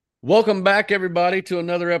Welcome back, everybody, to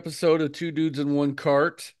another episode of Two Dudes in One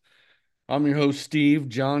Cart. I'm your host, Steve.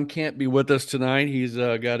 John can't be with us tonight. He's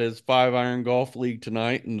got his 5 iron golf league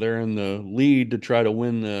tonight, and they're in the lead to try to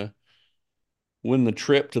win the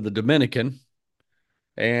trip to the Dominican.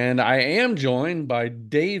 And I am joined by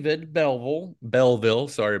David Belville.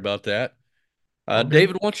 Sorry about that. All good.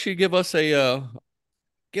 David, why don't you give us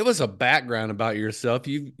a background about yourself?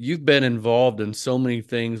 You've been involved in so many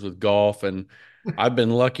things with golf, and I've been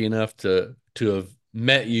lucky enough to have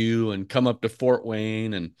met you and come up to Fort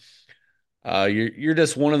Wayne, and you're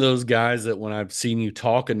just one of those guys that when I've seen you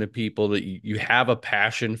talking to people that you have a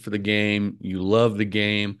passion for the game, you love the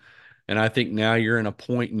game, and I think now you're in a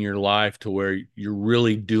point in your life to where you're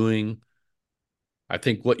really doing, I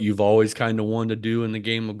think, what you've always kind of wanted to do in the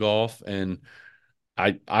game of golf, and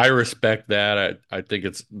I respect that. I think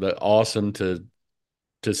it's awesome to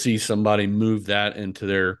see somebody move that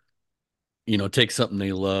into take something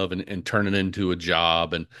they love and turn it into a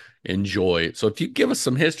job and enjoy it. So if you give us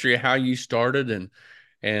some history of how you started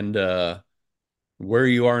and where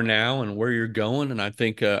you are now and where you're going, and I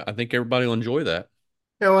think everybody will enjoy that.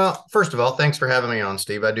 Yeah, well, first of all, thanks for having me on,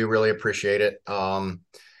 Steve. I do really appreciate it.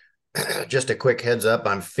 Just a quick heads up,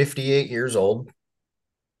 I'm 58 years old.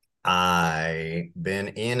 I've been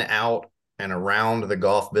in, out, and around the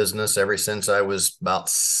golf business ever since I was about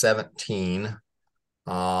 17.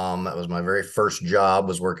 That was my very first job,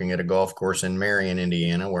 was working at a golf course in Marion,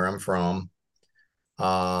 Indiana, where I'm from.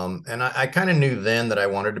 And I kind of knew then that I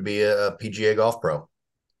wanted to be a PGA golf pro.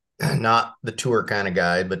 Not the tour kind of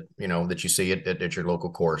guy, but that you see at your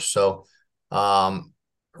local course. So, um,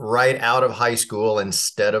 right out of high school,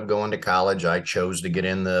 instead of going to college, I chose to get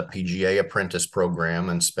in the PGA apprentice program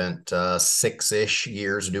and spent 6-ish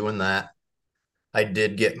years doing that. I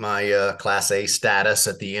did get my Class A status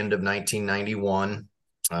at the end of 1991.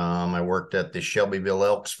 I worked at the Shelbyville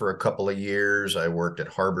Elks for a couple of years. I worked at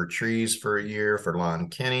Harbor Trees for a year for Lon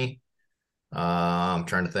Kenny. I'm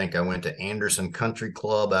trying to think. I went to Anderson Country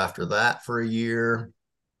Club after that for a year.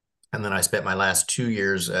 And then I spent my last 2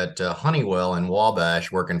 years at Honeywell in Wabash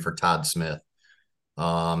working for Todd Smith.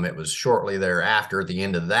 It was shortly thereafter, at the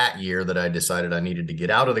end of that year, that I decided I needed to get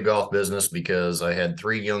out of the golf business because I had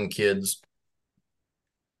 3 young kids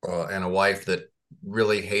and a wife that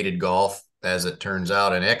really hated golf, as it turns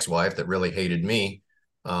out, an ex-wife that really hated me.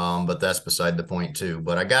 But that's beside the point too.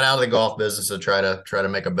 But I got out of the golf business to try to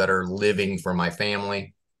make a better living for my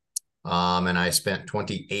family. And I spent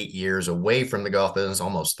 28 years away from the golf business,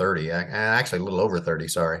 almost 30, actually a little over 30,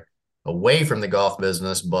 sorry, away from the golf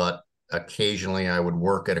business. But occasionally I would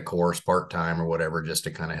work at a course part-time or whatever just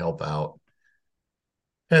to kind of help out.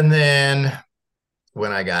 And then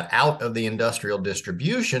when I got out of the industrial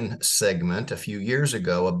distribution segment a few years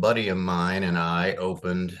ago, a buddy of mine and I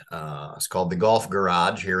opened, it's called the Golf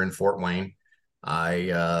Garage here in Fort Wayne.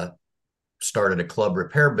 I started a club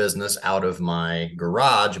repair business out of my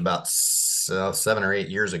garage about 7 or 8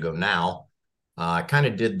 years ago now. I kind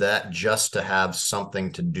of did that just to have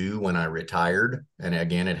something to do when I retired. And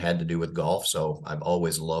again, it had to do with golf. So I've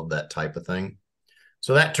always loved that type of thing.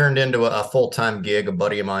 So that turned into a full-time gig. A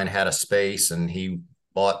buddy of mine had a space and he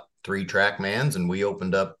bought 3 TrackMans and we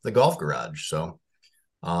opened up the golf garage. So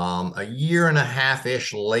a year and a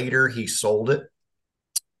half-ish later, he sold it.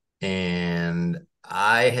 And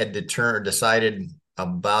I had decided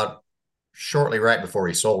about shortly right before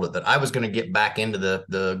he sold it that I was going to get back into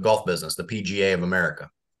the golf business, the PGA of America.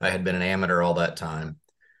 I had been an amateur all that time.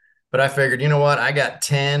 But I figured, you know what? I got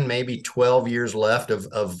 10, maybe 12 years left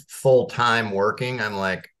of full time working. I'm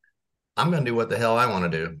like, I'm going to do what the hell I want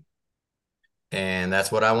to do. And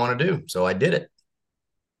that's what I want to do. So I did it.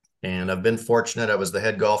 And I've been fortunate. I was the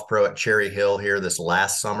head golf pro at Cherry Hill here this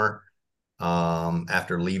last summer,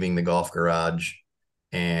 after leaving the golf garage.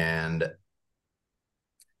 And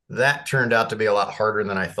that turned out to be a lot harder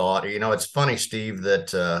than I thought. It's funny, Steve,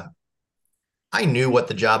 that I knew what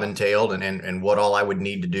the job entailed and what all I would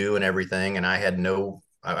need to do and everything. And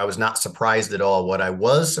I was not surprised at all. What I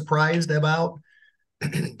was surprised about,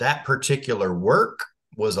 that particular work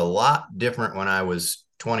was a lot different when I was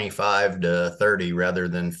 25 to 30 rather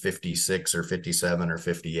than 56 or 57 or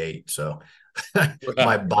 58. So my Right,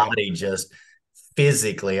 right. body just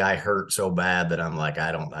physically, I hurt so bad that I'm like,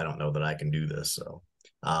 I don't know that I can do this. So,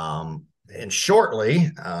 and shortly,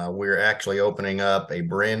 we're actually opening up a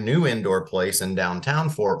brand new indoor place in downtown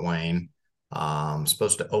Fort Wayne.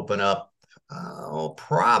 Supposed to open up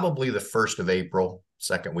probably the 1st of April,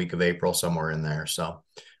 second week of April, somewhere in there. So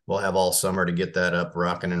we'll have all summer to get that up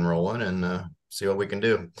rocking and rolling and see what we can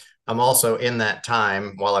do. I'm also, in that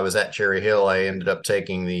time while I was at Cherry Hill, I ended up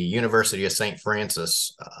taking the University of St.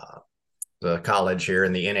 Francis the college here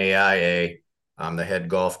in the NAIA. I'm the head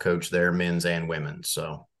golf coach there, men's and women's.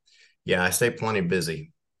 So yeah, I stay plenty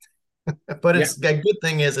busy. But Yeah. it's a good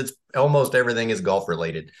thing is it's almost everything is golf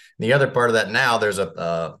related. The other part of that now, there's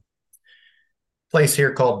a place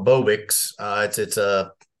here called Bobix.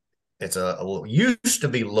 It's used to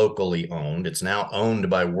be locally owned. It's now owned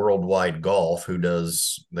by Worldwide Golf, who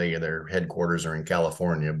does their headquarters are in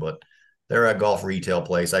California, but they're a golf retail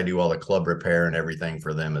place. I do all the club repair and everything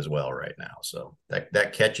for them as well right now. So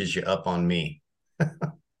that catches you up on me.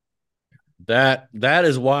 That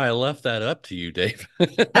is why I left that up to you, Dave.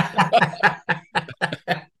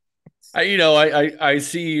 I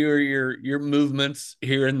see your movements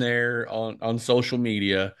here and there on social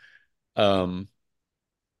media, um,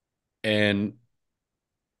 and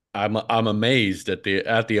I'm amazed at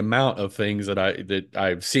the amount of things that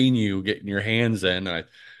I've seen you getting your hands in.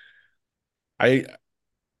 I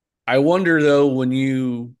I wonder though when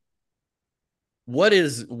you what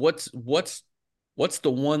is what's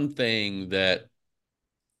the one thing that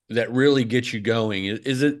really gets you going?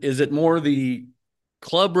 Is it more the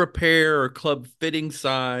club repair or club fitting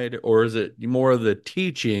side, or is it more of the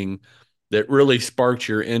teaching that really sparks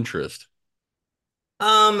your interest?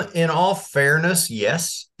 In all fairness,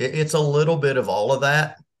 yes, it's a little bit of all of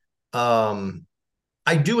that. Um,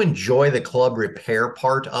 I do enjoy the club repair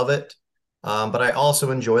part of it, but I also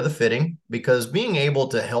enjoy the fitting because being able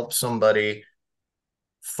to help somebody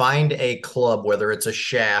find a club, whether it's a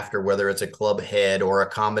shaft or whether it's a club head or a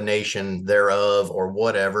combination thereof or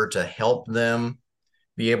whatever, to help them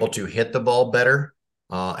be able to hit the ball better.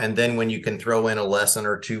 And then when you can throw in a lesson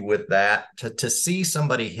or two with that, to see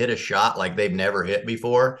somebody hit a shot like they've never hit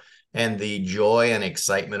before and the joy and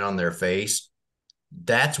excitement on their face,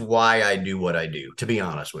 that's why I do what I do, to be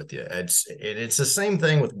honest with you. It's the same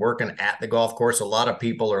thing with working at the golf course. A lot of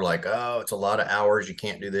people are like, oh, it's a lot of hours. You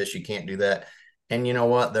can't do this, you can't do that. And you know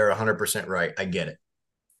what? They're 100% right. I get it.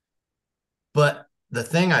 But the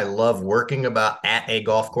thing I love working about at a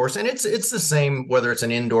golf course, and it's the same whether it's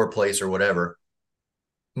an indoor place or whatever,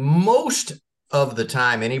 most of the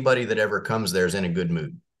time, anybody that ever comes there is in a good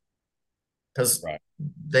mood because Right.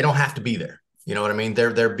 they don't have to be there. You know what I mean?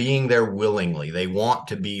 They're being there willingly. They want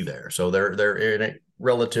to be there, so they're in a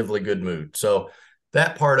relatively good mood. So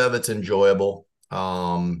that part of it's enjoyable.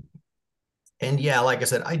 And yeah, like I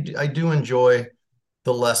said, I do enjoy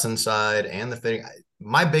the lesson side and the fitting.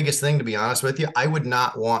 My biggest thing, to be honest with you, I would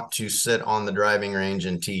not want to sit on the driving range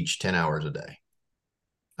and teach 10 hours a day.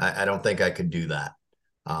 I don't think I could do that.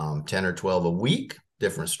 10 or 12 a week,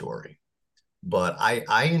 different story. But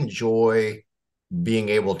I enjoy being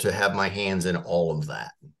able to have my hands in all of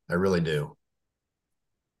that. I really do.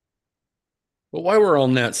 But while we're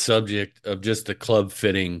on that subject of just the club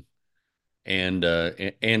fitting and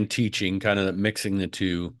teaching, kind of mixing the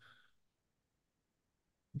two,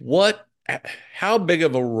 what how big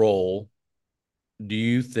of a role do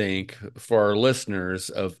you think for our listeners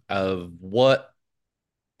of what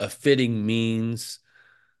a fitting means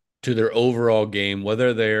to their overall game,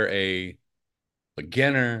 whether they're a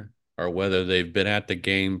beginner or whether they've been at the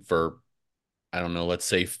game for, I don't know, let's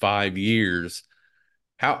say 5 years?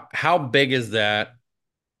 How big is that?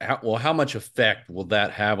 How much effect will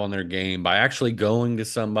that have on their game by actually going to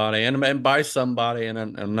somebody and by somebody? And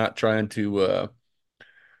I'm not trying to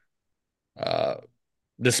uh,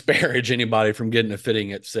 disparage anybody from getting a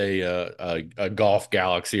fitting at, say, a Golf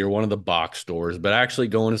Galaxy or one of the box stores, but actually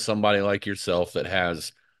going to somebody like yourself that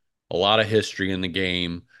has a lot of history in the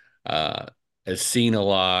game, uh, has seen a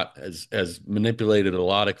lot, has manipulated a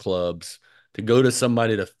lot of clubs, to go to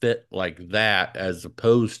somebody to fit like that as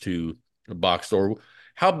opposed to a box store.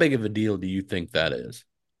 How big of a deal do you think that is?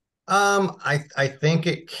 I think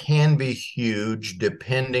it can be huge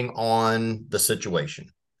depending on the situation.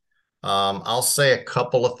 I'll say a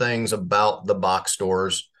couple of things about the box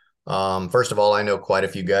stores. First of all, I know quite a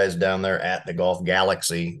few guys down there at the Golf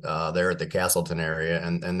Galaxy. They're at the Castleton area,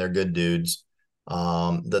 and they're good dudes.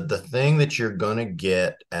 The thing that you're gonna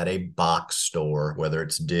get at a box store, whether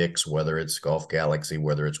it's Dick's, whether it's Golf Galaxy,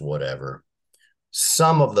 whether it's whatever,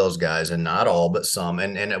 some of those guys, and not all, but some,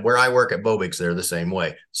 and where I work at Bobix, they're the same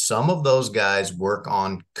way. Some of those guys work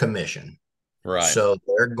on commission, Right. so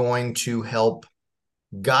they're going to help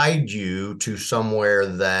guide you to somewhere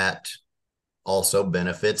that also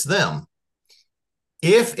benefits them.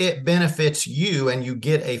 If it benefits you and you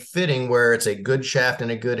get a fitting where it's a good shaft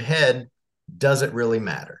and a good head, does it really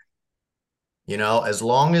matter? You know, as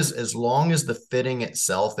long as the fitting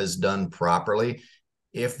itself is done properly,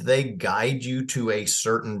 if they guide you to a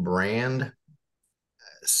certain brand,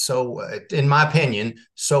 so in my opinion,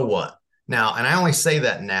 so what? Now, and I only say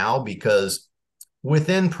that now because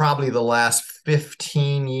within probably the last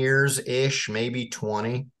 15 years ish, maybe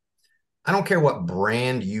 20. I don't care what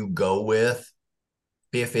brand you go with.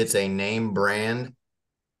 If it's a name brand,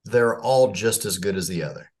 they're all just as good as the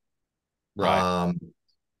other. Right. Um,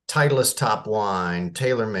 Titleist Top Line,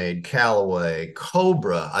 TaylorMade, Callaway,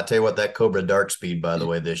 Cobra. I tell you what, that Cobra Dark Speed, by the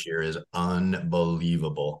way, this year is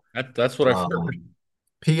unbelievable. That's what I've heard. Um,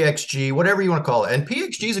 PXG, whatever you want to call it. And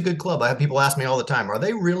PXG is a good club. I have people ask me all the time, are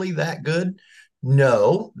they really that good?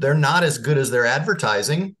 No, they're not as good as their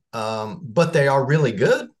advertising, but they are really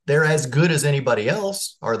good. They're as good as anybody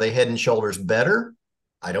else. Are they head and shoulders better?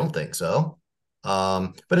 I don't think so.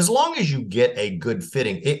 But as long as you get a good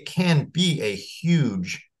fitting, it can be a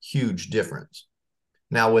huge, huge difference.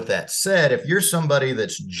 Now, with that said, if you're somebody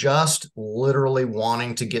that's just literally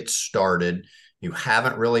wanting to get started, you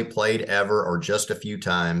haven't really played ever or just a few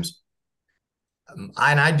times,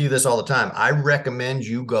 and I do this all the time. I recommend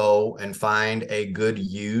you go and find a good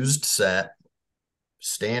used set,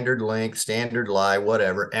 standard length, standard lie,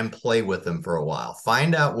 whatever, and play with them for a while.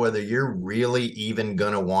 Find out whether you're really even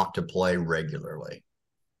going to want to play regularly.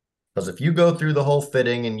 Because if you go through the whole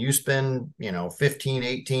fitting and you spend, 15,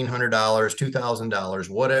 $1,800, $2,000,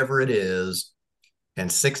 whatever it is,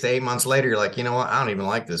 and 6 to 8 months later, you're like, you know what? I don't even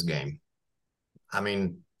like this game. I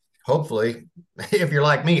mean, hopefully, if you're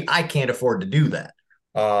like me, I can't afford to do that.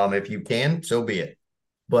 If you can, so be it.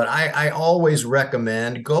 But I always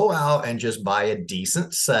recommend go out and just buy a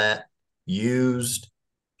decent set, used,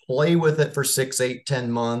 play with it for 6, 8,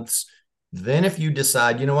 10 months. Then, if you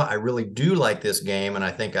decide, you know what, I really do like this game and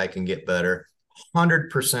I think I can get better,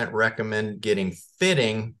 100% recommend getting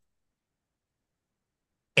fitting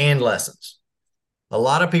and lessons. A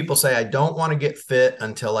lot of people say, I don't want to get fit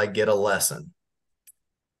until I get a lesson.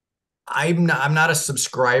 I'm not a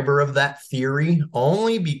subscriber of that theory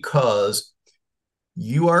only because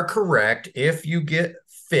you are correct. If you get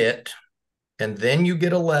fit and then you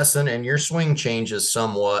get a lesson and your swing changes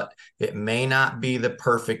somewhat, it may not be the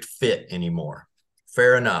perfect fit anymore.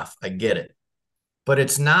 Fair enough. I get it. But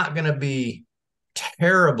it's not going to be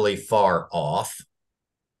terribly far off.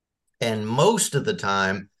 And most of the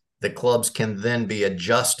time, the clubs can then be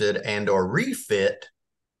adjusted and or refit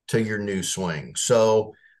to your new swing.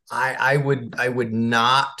 So I would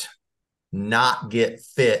not get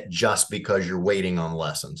fit just because you're waiting on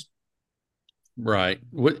lessons. Right.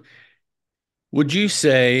 Would you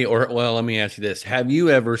say, or well, let me ask you this. Have you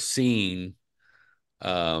ever seen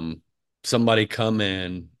um somebody come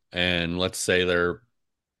in and let's just say they're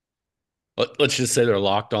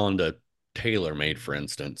locked on to TaylorMade, for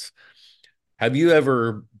instance. Have you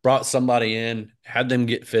ever brought somebody in, had them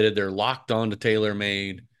get fitted, they're locked on to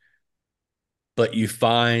TaylorMade, but you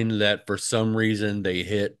find that for some reason they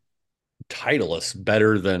hit Titleist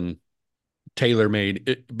better than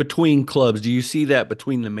TaylorMade between clubs? Do you see that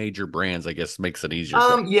between the major brands? I guess makes an easier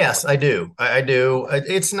question. Yes, I do. I do.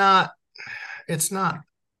 It's not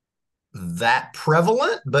that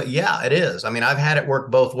prevalent, but yeah, it is. I mean, I've had it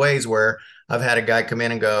work both ways where I've had a guy come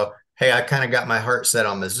in and go, hey, I kind of got my heart set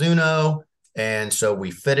on Mizuno. And so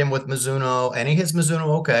we fit him with Mizuno and he hits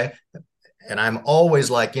Mizuno okay. And I'm always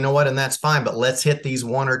like, you know what? And that's fine, but let's hit these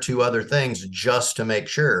one or two other things just to make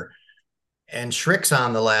sure. And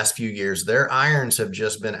Shrixon the last few years, their irons have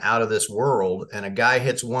just been out of this world. And a guy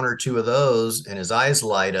hits one or two of those and his eyes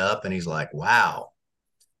light up and he's like, wow,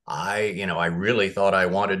 I really thought I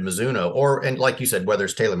wanted Mizuno, and like you said, whether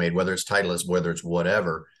it's TaylorMade, whether it's Titleist, whether it's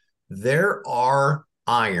whatever, there are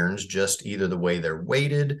irons, just either the way they're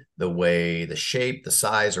weighted, the way, the shape, the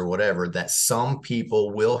size, or whatever, that some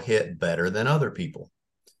people will hit better than other people.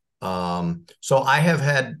 So I've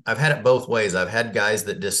had it both ways. I've had guys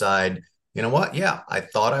that decide, you know what? Yeah, I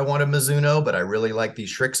thought I wanted Mizuno, but I really like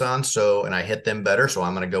these Shrixons, and I hit them better, so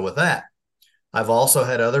I'm going to go with that. I've also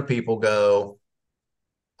had other people go,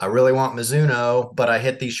 I really want Mizuno, but I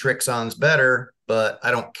hit these Shrixons better, but I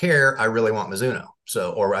don't care. I really want Mizuno.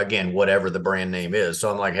 So, or again, whatever the brand name is. So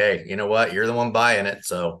I'm like, hey, you know what? You're the one buying it.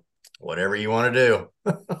 So whatever you want to do.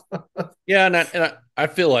 Yeah, and I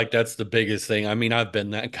feel like that's the biggest thing. I mean, I've been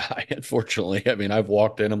that guy, unfortunately. I mean, I've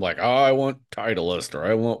walked in, I'm like, oh, I want Titleist or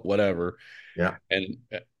I want whatever. Yeah. And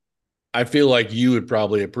I feel like you would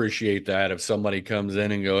probably appreciate that if somebody comes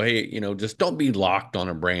in and go, hey, just don't be locked on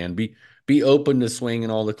a brand. Be open to swinging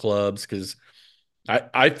all the clubs because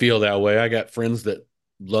I feel that way. I got friends that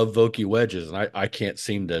love Vokey wedges, and I can't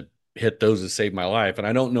seem to hit those to save my life. And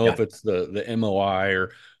I don't know Yeah. if it's the MOI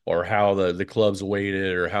or how the club's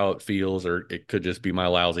weighted or how it feels, or it could just be my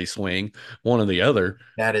lousy swing, one or the other.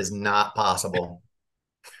 That is not possible.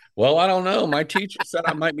 Well, I don't know. My teacher said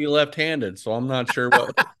I might be left-handed, so I'm not sure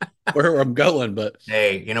what. where I'm going, but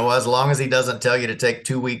Hey, you know what? As long as he doesn't tell you to take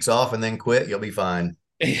 2 weeks off and then quit, you'll be fine.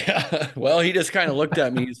 yeah. Well, he just kind of looked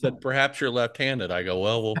at me. He said, "Perhaps you're left-handed." I go,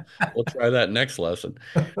 "Well, we'll try that next lesson."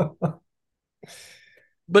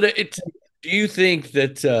 But it's. Do you think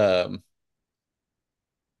that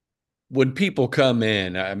when people come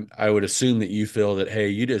in, I would assume that you feel that, hey,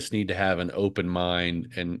 you just need to have an open mind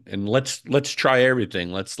and let's try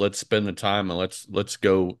everything. Let's spend the time and let's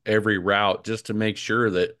go every route just to make sure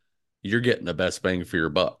that you're getting the best bang for your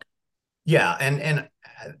buck. Yeah, and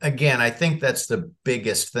again, I think that's the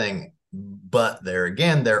biggest thing. But there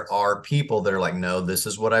again, there are people that are like, no, this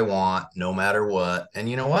is what I want, no matter what. And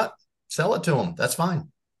you know what? Sell it to them. That's fine.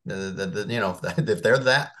 If they're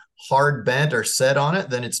that hard bent or set on it,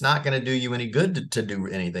 then it's not going to do you any good to do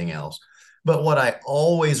anything else. But what I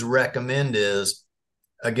always recommend is,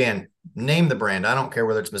 again, name the brand. I don't care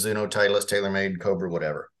whether it's Mizuno, Titleist, TaylorMade, Cobra,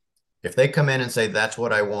 whatever. If they come in and say, that's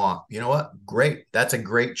what I want, you know what? Great. That's a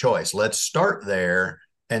great choice. Let's start there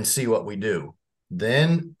and see what we do.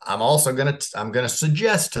 Then I'm going to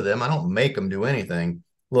suggest to them, I don't make them do anything.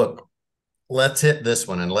 Look, let's hit this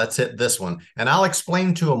one and let's hit this one. And I'll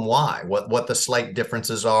explain to them why, what the slight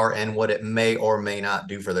differences are and what it may or may not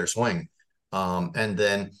do for their swing. And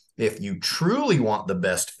then if you truly want the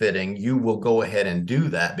best fitting, you will go ahead and do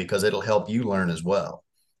that because it'll help you learn as well.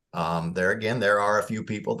 There again, there are a few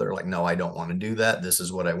people that are like, no, I don't want to do that. This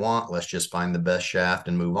is what I want. Let's just find the best shaft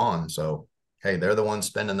and move on. So, hey, they're the ones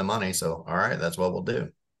spending the money. So, all right, that's what we'll do.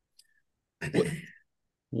 What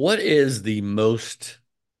what is the most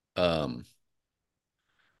um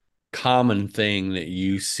common thing that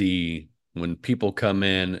you see when people come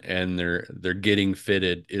in and they're getting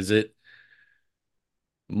fitted? Is it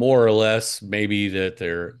more or less maybe that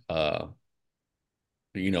they're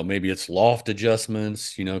maybe it's loft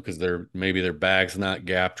adjustments, because maybe their bag's not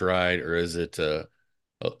gapped right, or is it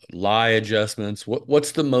lie adjustments?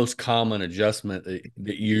 What's the most common adjustment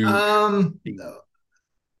that you Um, see?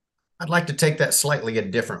 I'd like to take that slightly a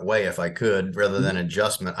different way if I could, rather than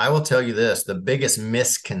adjustment. I will tell you this, the biggest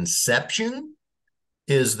misconception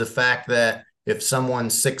is the fact that if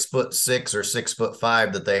someone's 6'6" or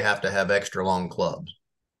 6'5", that they have to have extra long clubs.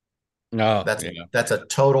 Oh, That's yeah, that's a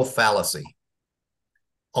total fallacy.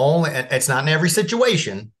 Only it's not in every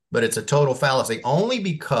situation, but it's a total fallacy only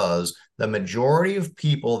because the majority of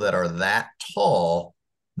people that are that tall,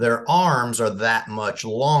 their arms are that much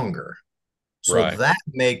longer. So right, that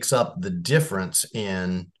makes up the difference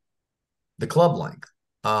in the club length.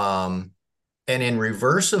 And in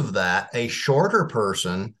reverse of that, a shorter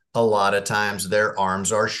person, a lot of times their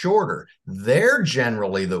arms are shorter. They're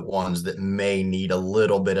generally the ones that may need a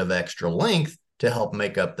little bit of extra length to help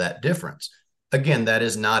make up that difference. Again, that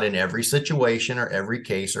is not in every situation or every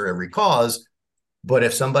case or every cause. But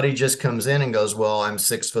if somebody just comes in and goes, well, I'm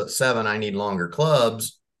 6'7", I need longer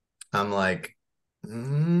clubs, I'm like,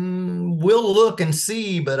 we'll look and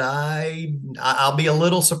see, but I'll be a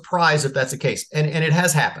little surprised if that's the case. And it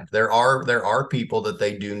has happened. There are people that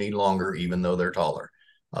they do need longer, even though they're taller.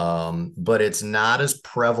 But it's not as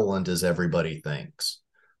prevalent as everybody thinks.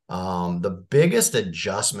 The biggest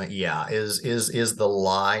adjustment, yeah, is the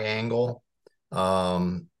lie angle,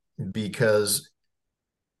 um, because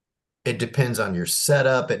it depends on your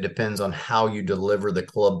setup. It depends on how you deliver the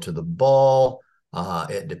club to the ball.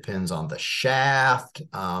 It depends on the shaft.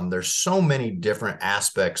 There's so many different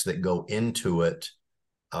aspects that go into it,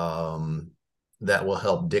 um, that will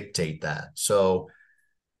help dictate that. So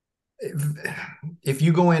if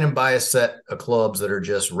you go in and buy a set of clubs that are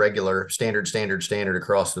just regular, standard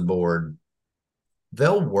across the board,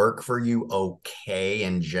 they'll work for you okay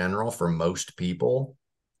in general for most people,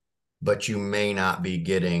 but you may not be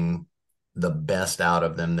getting the best out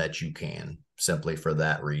of them that you can simply for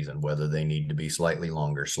that reason, whether they need to be slightly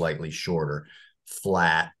longer, slightly shorter,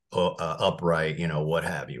 flat, upright, what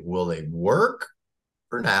have you. Will they work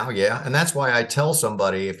for now? Yeah. And that's why I tell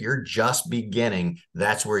somebody, if you're just beginning,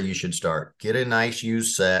 that's where you should start. Get a nice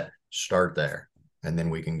used set, start there, and then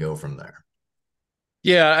we can go from there.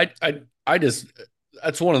 yeah. I just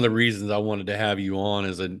that's one of the reasons I wanted to have you on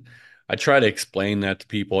is I try to explain that to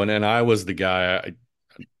people, and I was the guy. I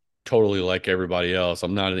totally like everybody else.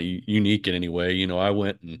 I'm not unique in any way. I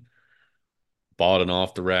went and bought an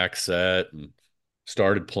off the rack set and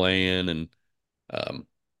started playing, and um,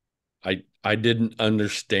 I didn't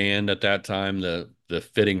understand at that time the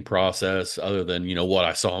fitting process other than what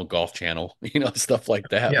I saw on Golf Channel, stuff like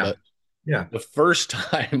that. Yeah. But Yeah. the first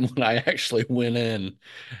time when I actually went in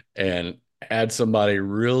and had somebody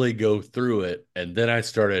really go through it, and then I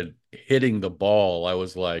started hitting the ball, I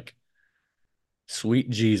was like, sweet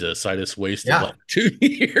Jesus, I just wasted Yeah. like 2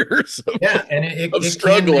 years Yeah. And it, of it can make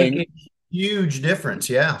struggling. a huge difference.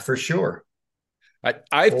 Yeah, for sure. I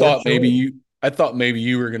For thought maybe sure.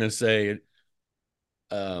 you were gonna say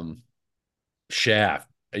um shaft.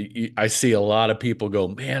 I see a lot of people go,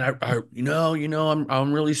 man,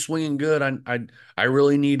 I'm really swinging good. I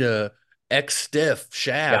really need a X stiff Yeah.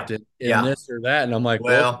 shaft in Yeah. this or that. And I'm like,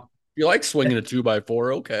 well, if Well, you like swinging a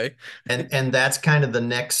 2x4, okay. and that's kind of the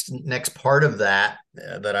next part of that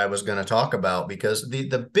that I was going to talk about, because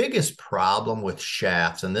the biggest problem with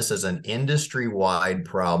shafts, and this is an industry wide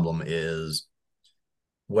problem, is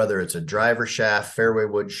whether it's a driver shaft, fairway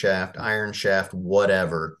wood shaft, iron shaft,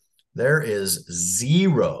 whatever, there is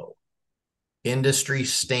zero industry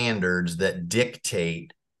standards that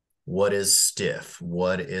dictate what is stiff,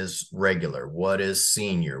 what is regular, what is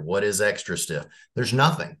senior, what is extra stiff. There's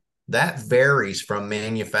nothing. That varies from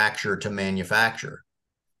manufacturer to manufacturer.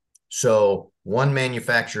 So one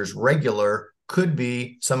manufacturer's regular could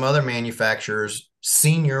be some other manufacturer's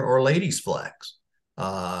senior or ladies flex.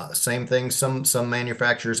 Same thing. Some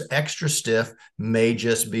manufacturers extra stiff may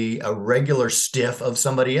just be a regular stiff of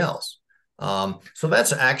somebody else. So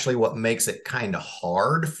that's actually what makes it kind of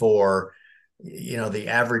hard for the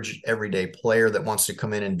average everyday player that wants to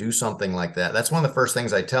come in and do something like that. That's one of the first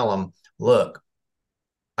things I tell them. Look,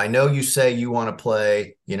 I know you say you want to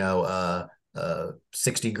play,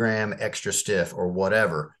 60 gram extra stiff or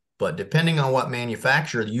whatever, but depending on what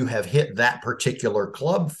manufacturer you have hit that particular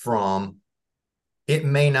club from, it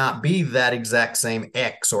may not be that exact same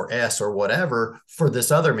X or S or whatever for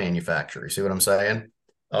this other manufacturer. You see what I'm saying?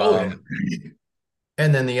 Oh yeah. Um,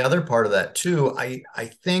 and then the other part of that too, I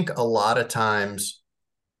think a lot of times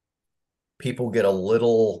people get a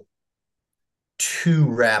little too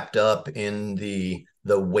wrapped up in the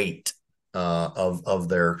weight of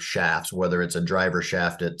their shafts, whether it's a driver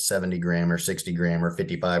shaft at 70 gram or 60 gram or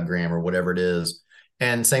 55 gram or whatever it is.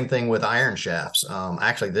 And same thing with iron shafts.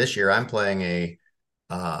 Actually, this year I'm playing a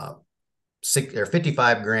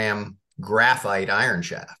 55 gram graphite iron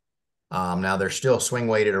shaft. Now they're still swing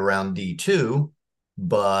weighted around D2,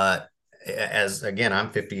 but as again, I'm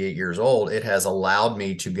 58 years old, it has allowed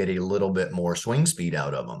me to get a little bit more swing speed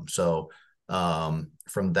out of them. So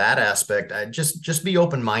from that aspect, I just be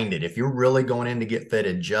open minded. If you're really going in to get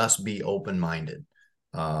fitted, just be open minded.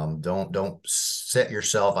 Don't set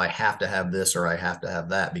yourself. I have to have this or I have to have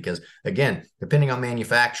that, because again, depending on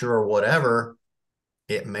manufacturer or whatever,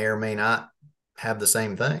 it may or may not have the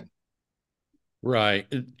same thing. Right.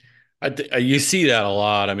 You see that a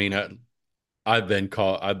lot. I mean, I've been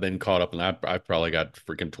caught up, and I've probably got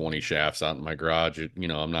freaking 20 shafts out in my garage.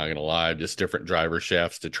 I'm not gonna lie, just different driver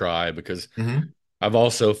shafts to try, because Mm-hmm. I've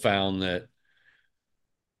also found that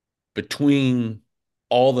between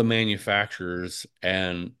all the manufacturers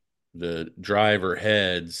and the driver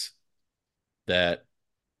heads, that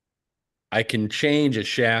I can change a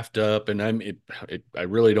shaft up, and I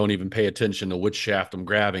really don't even pay attention to which shaft I'm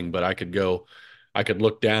grabbing, but I could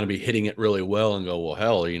look down and be hitting it really well and go, well,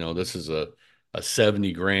 hell, this is a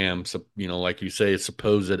 70 gram, so, like you say, it's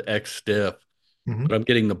supposed X stiff, but Mm-hmm. I'm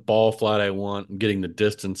getting the ball flight I want, I'm getting the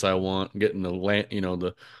distance I want, I'm getting the land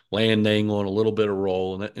angle and a little bit of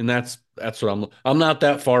roll, and that's what I'm not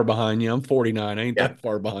that far behind you. I'm 49, I ain't Yeah. that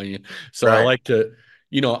far behind you, so I Right. like to,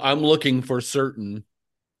 I'm looking for certain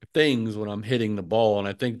things when I'm hitting the ball. And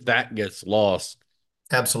I think that gets lost.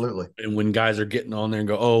 Absolutely. And when guys are getting on there and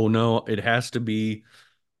go, oh, no, it has to be,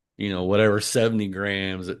 whatever, 70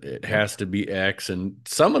 grams, it Yep. has to be X. And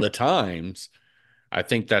some of the times, I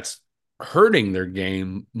think that's hurting their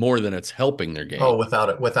game more than it's helping their Oh, game.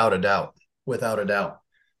 without a doubt, without a doubt.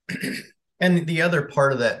 And the other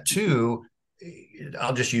part of that too,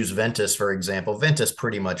 I'll just use Ventus for example. Ventus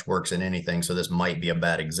pretty much works in anything, so this might be a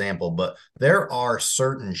bad example, but there are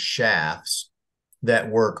certain shafts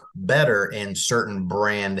that work better in certain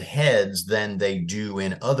brand heads than they do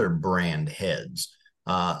in other brand heads.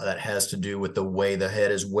 That has to do with the way the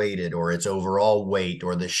head is weighted or its overall weight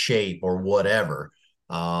or the shape or whatever.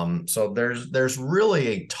 So there's really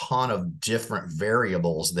a ton of different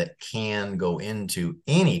variables that can go into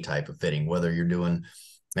any type of fitting, whether you're doing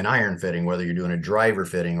an iron fitting, whether you're doing a driver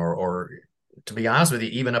fitting, or to be honest with you,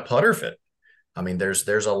 even a putter fit. I mean, there's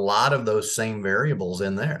a lot of those same variables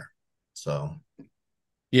in there. So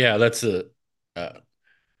Yeah, uh,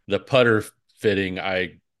 the putter fitting.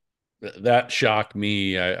 That shocked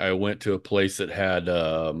me. I went to a place that had,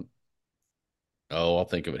 I'll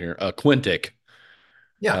think of it here, a Quintic.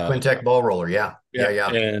 yeah, Uh, Quintec ball roller. Yeah, yeah,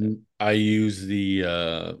 yeah, yeah, and I use the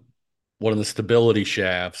one of the stability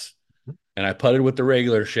shafts, and I putted with the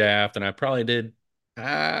regular shaft, and I probably did,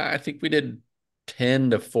 I think we did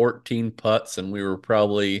 10 to 14 putts, and we were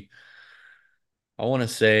probably, I want to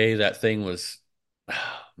say that thing was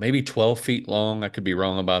maybe 12 feet long. I could be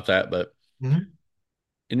wrong about that, but Mhm.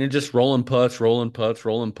 and then just rolling putts, rolling putts,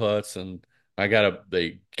 rolling putts, and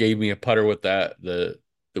they gave me a putter with the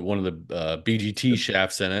one of the BGT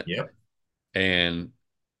shafts in it, Yep. and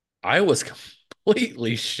I was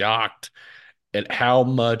completely shocked at how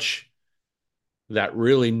much that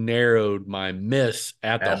really narrowed my miss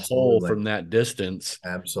at the hole Absolutely. from that distance.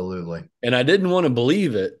 Absolutely. And I didn't want to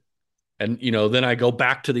believe it. And then I go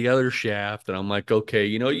back to the other shaft, and I'm like, okay,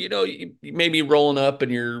 you may be rolling up,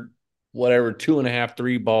 and you're whatever, two and a half,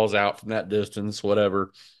 three balls out from that distance,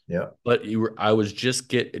 whatever. Yep. But I was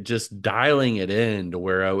just dialing it in to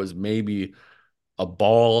where I was maybe a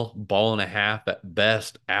ball and a half at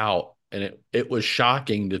best out. And it was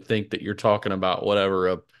shocking to think that you're talking about whatever,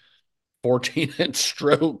 a 14-inch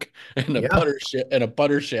stroke, and Yeah. a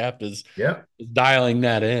putter shaft Yep. is dialing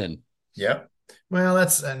that in. Yep. Well,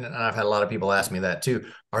 and I've had a lot of people ask me that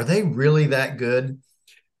too. Are they really that good?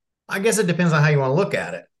 I guess it depends on how you want to look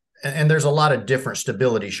at it. And there's a lot of different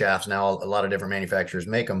stability shafts now. A lot of different manufacturers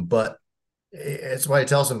make them, but it's why I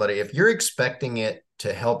tell somebody if you're expecting it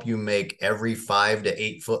to help you make every 5 to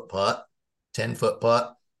 8 foot putt, 10 foot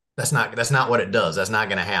putt, that's not what it does. That's not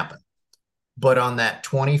going to happen. But on that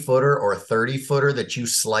 20 footer or 30 footer that you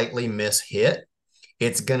slightly miss hit,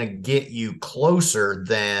 it's going to get you closer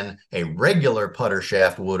than a regular putter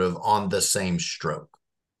shaft would have on the same stroke.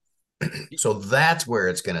 So that's where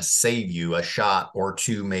it's going to save you a shot or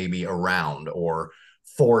two, maybe a round, or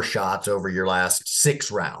 4 shots over your last 6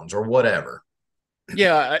 rounds or whatever.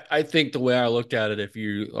 Yeah, I think the way I looked at it, if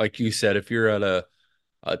you, like you said, if you're at a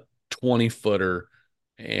 20 footer,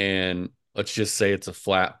 and let's just say it's a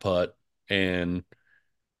flat putt, and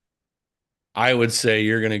I would say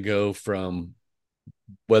you're going to go from,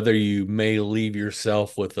 whether you may leave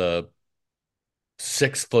yourself with a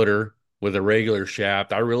 6 footer with a regular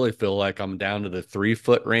shaft, I really feel like I'm down to the 3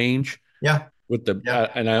 foot range Yeah. with the,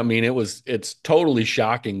 Yeah. and I mean, it's totally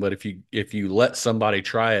shocking, but if you let somebody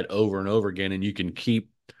try it over and over again, and you can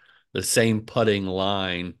keep the same putting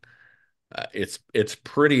line, it's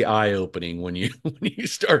pretty eye opening when you when you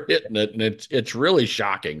start hitting it, and it's really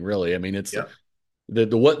shocking, really. I mean, it's Yeah.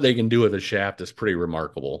 the what they can do with a shaft is pretty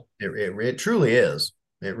remarkable. It truly is.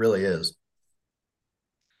 It really is.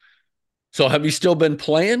 So, have you still been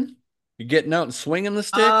playing? You getting out and swinging the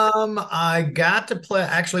stick? I got to play.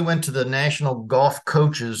 Actually, went to the National Golf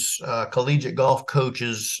Coaches, Collegiate Golf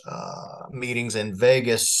Coaches meetings in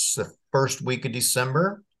Vegas the first week of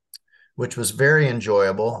December, which was very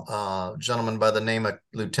enjoyable. A gentleman by the name of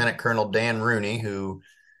Lieutenant Colonel Dan Rooney, who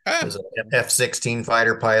Ah, is an F-16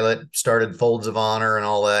 fighter pilot, started Folds of Honor and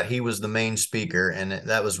all that. He was the main speaker, and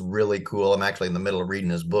that was really cool. I'm actually in the middle of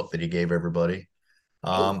reading his book that he gave everybody.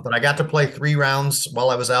 oh, But I got to play 3 rounds while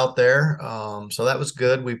I was out there. So that was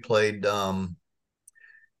good. We played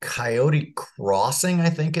Coyote Crossing, I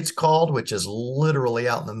think it's called, which is literally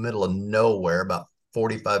out in the middle of nowhere, about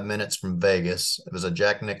 45 minutes from Vegas. It was a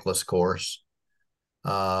Jack Nicklaus course.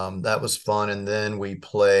 That was fun. And then we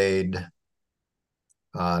played,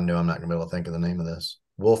 no, I'm not going to be able to think of the name of this.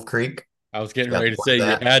 Wolf Creek. I was getting Got to ready to play say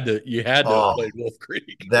that. you had to have Oh, played Wolf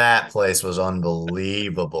Creek. that place was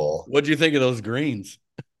unbelievable. What'd you think of those greens?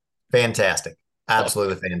 Fantastic.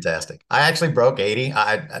 Absolutely fantastic. I actually broke 80.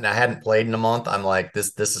 I hadn't played in a month. I'm like,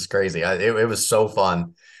 this is crazy. It was so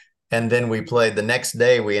fun. And then we played the next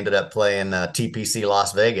day, we ended up playing TPC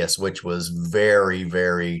Las Vegas, which was very,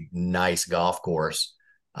 very nice golf course.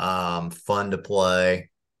 Fun to play.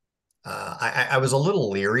 I was a little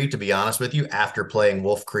leery, to be honest with you, after playing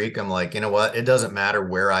Wolf Creek. I'm like, you know what? It doesn't matter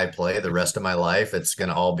where I play the rest of my life. It's going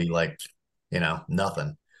to all be like,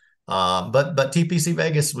 nothing. But TPC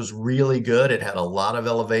Vegas was really good. It had a lot of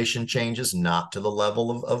elevation changes, not to the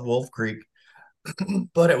level of Wolf Creek,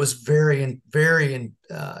 but it was very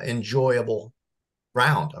enjoyable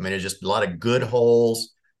round. I mean, it's just a lot of good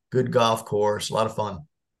holes, good golf course, a lot of fun.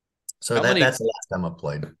 So How that's many the last time I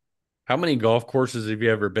played. how many golf courses have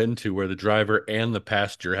you ever been to where the driver and the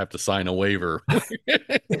passenger have to sign a waiver?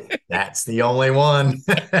 That's the only one.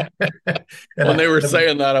 And When they were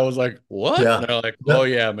saying that, I was like, "What?" And yeah, they're like, "Oh the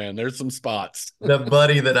yeah, man, there's some spots." the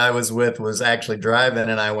buddy that I was with was actually driving,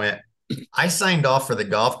 and I went. I signed off for the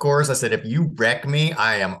golf course. I said, if you wreck me,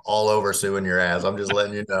 I am all over suing your ass. I'm just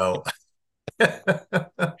letting you know.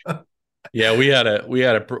 Yeah, we had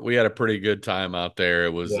a pretty good time out there.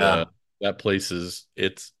 It was Yeah, that place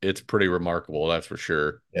it's pretty remarkable, that's for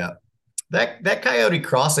sure. yeah. That Coyote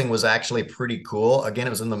Crossing was actually pretty cool. Again,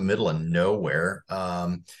 it was in the middle of nowhere.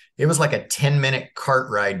 It was like a 10-minute cart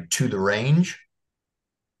ride to the range.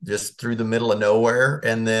 just through the middle of nowhere.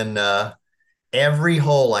 And then every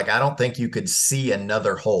hole, like I don't think you could see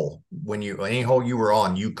another hole. When you any hole you were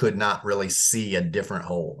on, you could not really see a different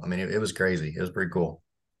hole. I mean, it was crazy. It was pretty cool.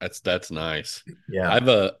 That's nice.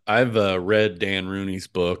 Yeah. I've read Dan Rooney's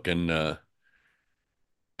book, and I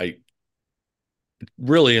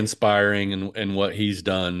really inspiring and what he's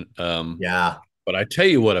done. Yeah. But I tell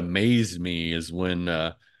you what amazed me is when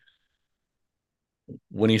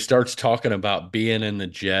he starts talking about being in the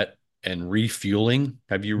jet and refueling.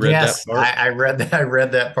 Have you read that Yes, part? I read that. I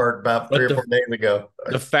read that part about three But or 4 days ago.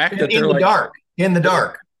 the fact that In they're the like, dark. In the but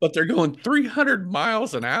dark. but they're going 300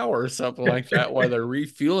 miles an hour or something like that while they're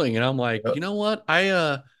refueling, and I'm like, Yep. you know what?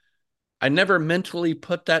 I never mentally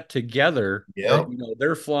put that together. That Yep.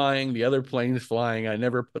 they're flying, the other plane's flying. I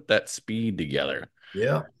never put that speed together.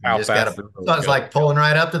 Yep. You How just got to. fast they're So really it's going. like pulling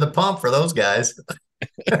right up to the pump for those guys.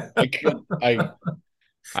 I couldn't.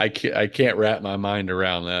 I can't wrap my mind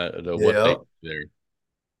around that. What they do Yep. there.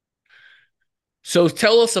 So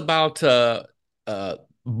tell us about uh,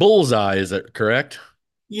 Bullseye. Is that correct?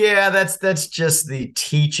 Yeah, that's just the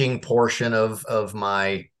teaching portion of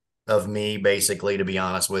me, basically, to be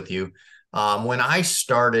honest with you. When I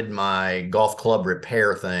started my golf club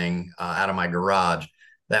repair thing out of my garage,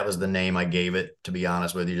 that was the name I gave it, to be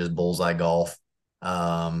honest with you, just Bullseye Golf.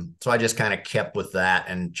 So I just kind of kept with that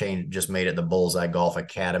and changed, just made it the Bullseye Golf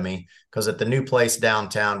Academy. Because at the new place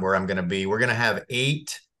downtown where I'm going to be, we're going to have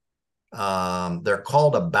eight. They're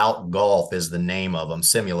called About Golf, is the name of them,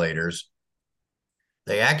 simulators.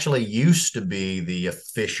 They actually used to be the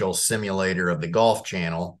official simulator of the Golf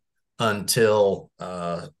Channel until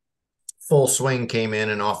Full Swing came in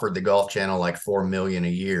and offered the Golf Channel like 4 million a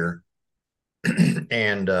year,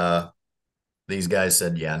 and these guys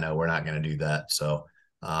said, "Yeah, no, we're not going to do that." So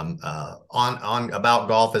on About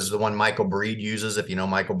Golf is the one Michael Breed uses. If you know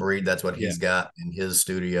Michael Breed, that's what Yeah. he's got in his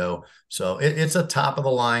studio. So it's a top of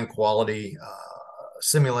the line quality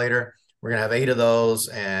simulator. We're gonna have eight of those,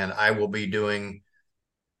 and I will be doing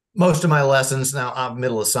most of my lessons now.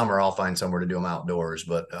 Middle of summer, I'll find somewhere to do them outdoors,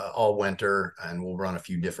 but all winter, and we'll run a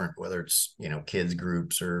few different, whether it's kids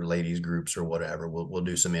groups or ladies groups or whatever. We'll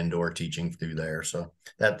do some indoor teaching through there. So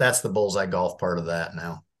that's the Bullseye Golf part of that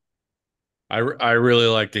now. I really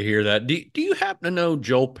like to hear that. Do you happen to know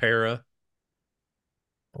Joel Para?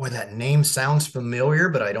 Boy, that name sounds familiar,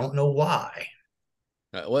 but I don't know why.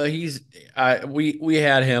 Well, we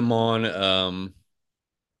had him on.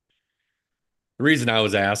 The reason I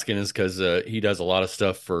was asking is because he does a lot of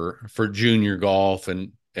stuff for junior golf,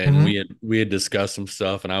 and Mm-hmm. we had discussed some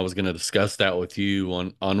stuff, and I was going to discuss that with you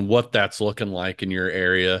on what that's looking like in your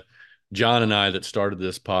area. John and I that started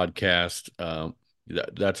this podcast,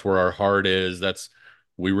 that's where our heart is. That's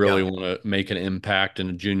we really Yeah, want to make an impact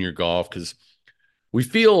in junior golf because we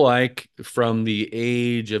feel like from the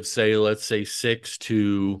age of, say, let's say 6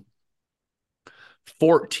 to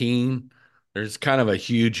 14, there's kind of a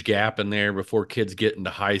huge gap in there before kids get into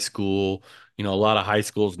high school. A lot of high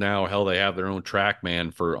schools now, hell, they have their own track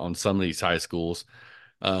man for on some of these high schools.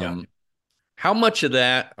 yeah. Um, how much of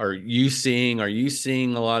that are you seeing? Are you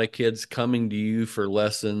seeing a lot of kids coming to you for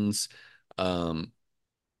lessons? Um,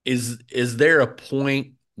 is there a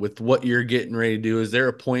point with what you're getting ready to do? Is there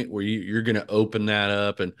a point where you're going to open that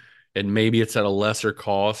up and maybe it's at a lesser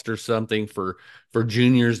cost or something for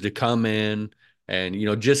juniors to come in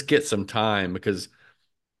and just get some time? Because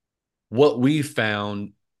what we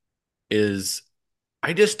found is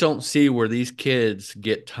I just don't see where these kids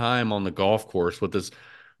get time on the golf course with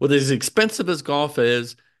as expensive as golf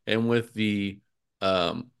is, and with the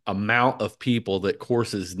amount of people that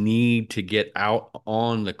courses need to get out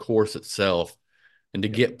on the course itself and to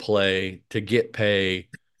Yep. get play, to get pay,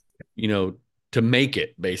 you know, to make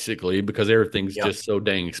it basically because everything's Yep. just so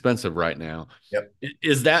dang expensive right now. Yep.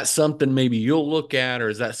 Is that something maybe you'll look at, or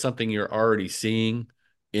is that something you're already seeing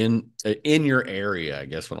in your area? I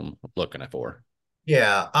guess what I'm looking for.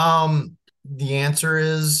 Yeah. The answer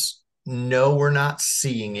is no, we're not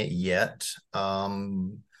seeing it yet.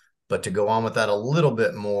 But to go on with that a little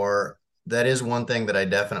bit more, that is one thing that I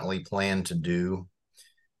definitely plan to do.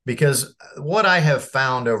 Because what I have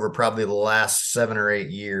found over probably the last 7 or 8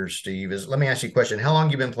 years, Steve, is let me ask you a question. How long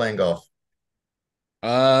have you been playing golf?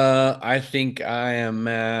 I think I am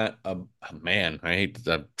at man. I hate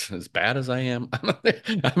that as bad as I am.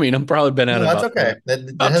 I mean, I'm probably been at No, it that's about okay.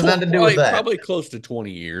 20, That has nothing to do with that. probably close to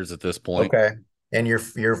 20 years at this point. Okay. And you're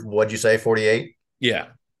what'd you say, 48? Yeah.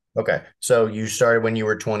 Okay. So you started when you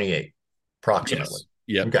were 28, approximately.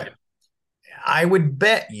 Yes. Yep. Okay. I would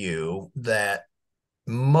bet you that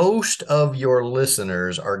most of your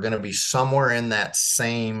listeners are going to be somewhere in that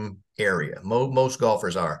same area. Most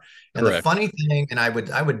golfers are. And the Correct. funny thing, and I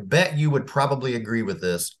would bet you would probably agree with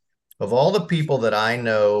this, of all the people that I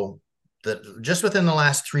know that just within the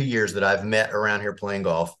last 3 years that I've met around here playing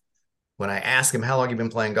golf, when I ask them how long you been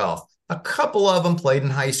playing golf, a couple of them played in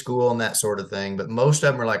high school and that sort of thing, but most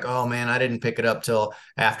of them are like, oh man, I didn't pick it up till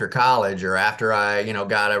after college or after I,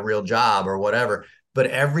 got a real job or whatever. But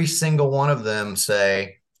every single one of them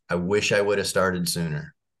say, I wish I would have started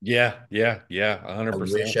sooner. Yeah, yeah, yeah, I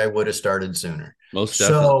 100%. wish I would have started sooner. Most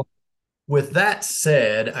definitely. So, with that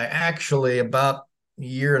said, I actually about a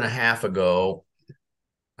year and a half ago,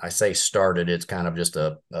 I say started, it's kind of just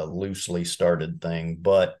a loosely started thing,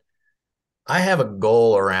 but I have a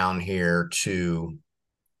goal around here to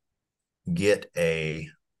get I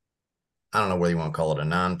don't know whether you want to call it a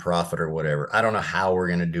nonprofit or whatever. I don't know how we're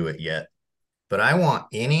going to do it yet, but I want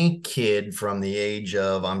any kid from the age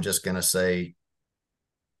of, I'm just going to say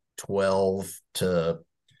 12 to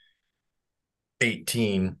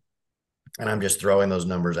 18. And I'm just throwing those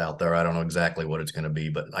numbers out there. I don't know exactly what it's going to be,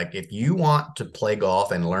 but like if you want to play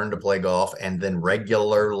golf and learn to play golf and then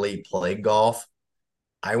regularly play golf,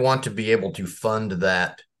 I want to be able to fund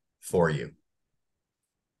that for you.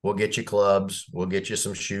 We'll get you clubs. We'll get you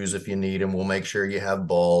some shoes if you need them. We'll make sure you have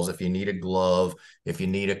balls. If you need a glove, if you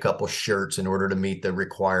need a couple shirts in order to meet the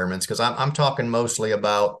requirements, because I'm talking mostly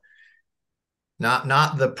about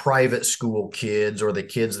not the private school kids or the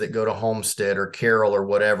kids that go to Homestead or Carroll or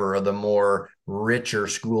whatever, or the more richer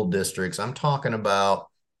school districts. I'm talking about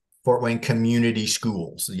Fort Wayne community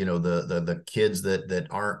schools. The kids that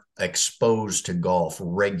aren't exposed to golf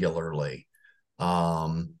regularly.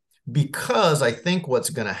 Um, because I think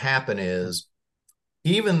what's going to happen is,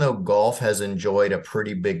 even though golf has enjoyed a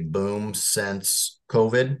pretty big boom since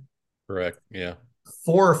COVID, Correct. Yeah.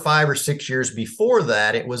 4 or 5 or 6 years before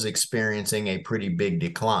that, it was experiencing a pretty big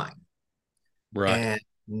decline. Right. And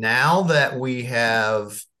now that we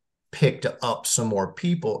have picked up some more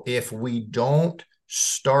people, if we don't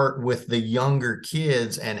start with the younger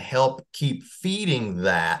kids and help keep feeding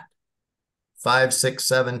that, 5, 6,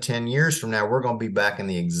 7, 10 years from now, we're going to be back in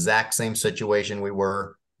the exact same situation we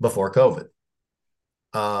were before COVID.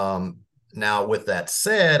 Now, with that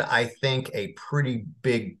said, I think a pretty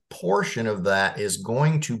big portion of that is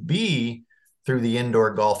going to be through the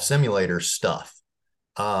indoor golf simulator stuff.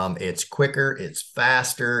 It's quicker, it's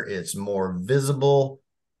faster, it's more visible.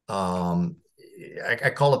 Um,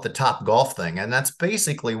 I call it the top golf thing, and that's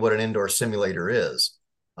basically what an indoor simulator is.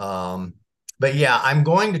 Um, but yeah, I'm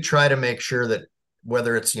going to try to make sure that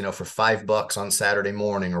whether it's for $5 on Saturday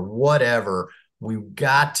morning or whatever, we've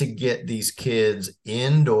got to get these kids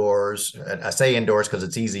indoors. I say indoors because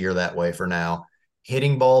it's easier that way for now.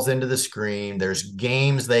 Hitting balls into the screen. There's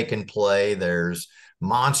games they can play. There's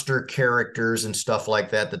monster characters and stuff like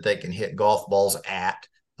that that they can hit golf balls at.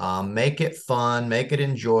 Make it fun, make it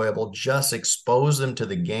enjoyable, just expose them to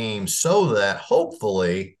the game so that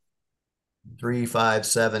hopefully 3, 5,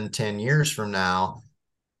 7, 10 years from now,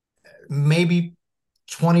 maybe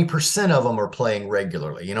 20% of them are playing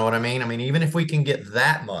regularly. You know what I mean? I mean, even if we can get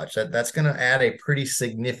that much, that's going to add a pretty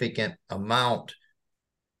significant amount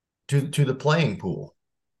to the playing pool.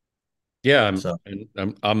 Yeah, So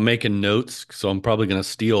I'm making notes, so I'm probably going to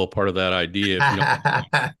steal part of that idea if you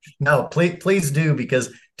don't. no, please do,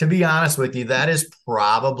 because to be honest with you, that is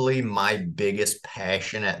probably my biggest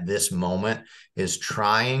passion at this moment, is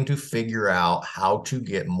trying to figure out how to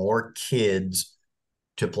get more kids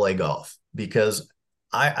to play golf. Because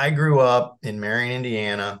I grew up in Marion,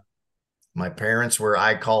 Indiana. My parents were,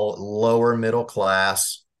 I call it, lower middle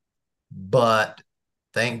class, but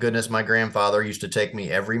thank goodness my grandfather used to take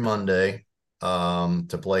me every Monday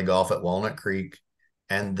to play golf at Walnut Creek.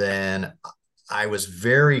 And then I was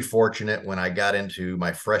very fortunate when I got into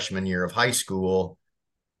my freshman year of high school.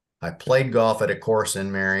 I played golf at a course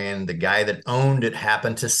in Marion. The guy that owned it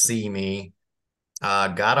happened to see me,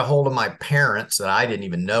 got a hold of my parents that I didn't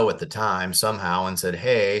even know at the time somehow, and said,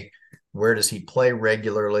 hey, where does he play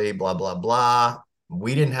regularly? Blah, blah, blah.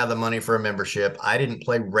 We didn't have the money for a membership. I didn't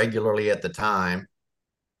play regularly at the time.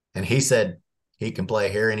 And he said he can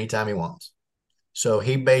play here anytime he wants. So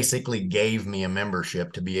he basically gave me a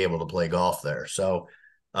membership to be able to play golf there. So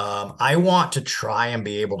I want to try and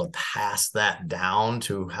be able to pass that down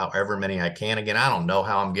to however many I can. Again, I don't know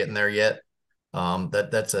how I'm getting there yet.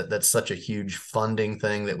 That's such a huge funding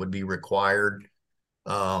thing that would be required.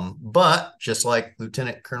 But just like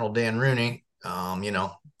Lieutenant Colonel Dan Rooney,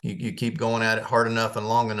 you keep going at it hard enough and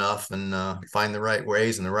long enough, and find the right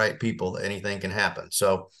ways and the right people, anything can happen.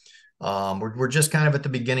 So we're just kind of at the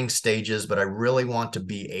beginning stages, but I really want to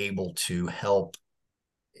be able to help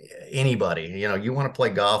anybody, you want to play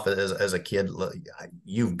golf as a kid,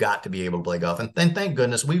 you've got to be able to play golf. And then thank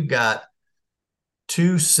goodness we've got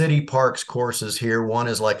two city parks courses here. One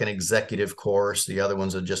is like an executive course. The other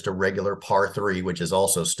one's just a regular par 3, which is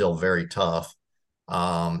also still very tough.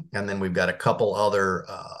 And then we've got a couple other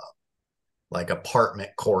like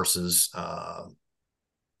apartment courses,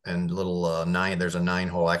 and little there's a 9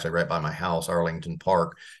 hole actually right by my house, Arlington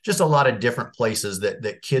Park. Just a lot of different places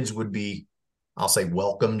that kids would be, I'll say,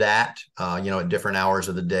 welcomed at, at different hours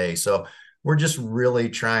of the day. So we're just really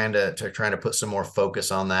trying to put some more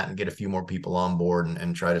focus on that and get a few more people on board,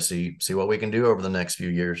 and try to see what we can do over the next few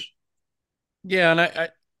years. Yeah, and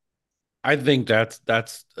I think that's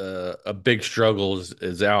a big struggle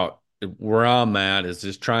is out where I'm at is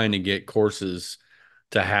just trying to get courses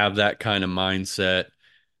to have that kind of mindset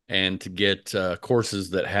and to get courses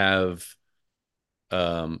that have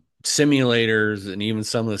simulators and even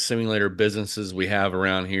some of the simulator businesses we have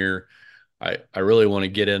around here. I really want to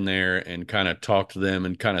get in there and kind of talk to them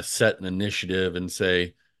and kind of set an initiative and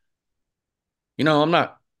say, I'm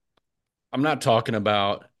not talking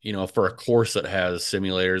about, for a course that has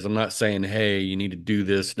simulators. I'm not saying, hey, you need to do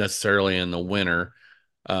this necessarily in the winter.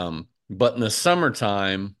 But in the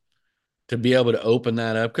summertime, to be able to open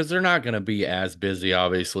that up, because they're not going to be as busy,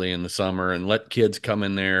 obviously, in the summer, and let kids come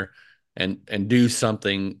in there and do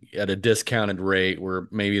something at a discounted rate where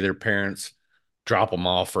maybe their parents drop them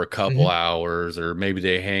off for a couple Mm-hmm. hours, or maybe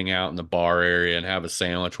they hang out in the bar area and have a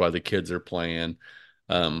sandwich while the kids are playing.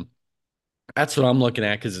 Um, that's what I'm looking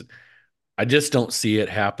at because I just don't see it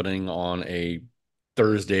happening on a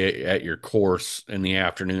Thursday at your course in the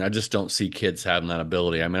afternoon. I just don't see kids having that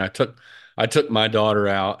ability. I mean, I took my daughter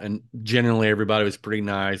out and generally everybody was pretty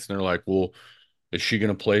nice and they're like, "Well, is she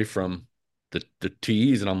going to play from the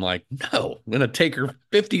tees?" And I'm like, "No, I'm going to take her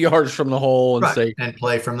 50 yards from the hole and Right. say, And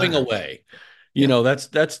play from swing there. away." Yeah.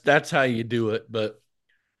 That's how you do it, but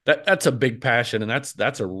that's a big passion and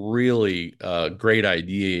that's a really great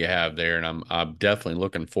idea you have there and I'm definitely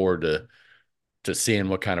looking forward to seeing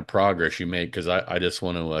what kind of progress you make because I just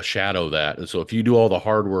want to shadow that. And so if you do all the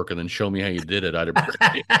hard work and then show me how you did it, I'd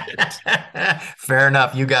appreciate it. Fair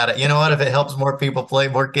enough. You got it. You know what? If it helps more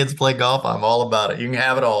kids play golf, I'm all about it. You can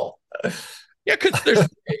have it all. Yeah, because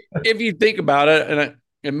if you think about it,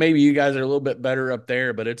 and maybe you guys are a little bit better up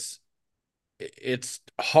there, but it's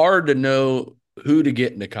hard to know who to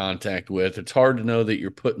get into contact with. It's hard to know that you're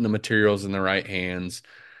putting the materials in the right hands.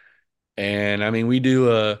 And I mean,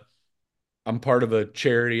 I'm part of a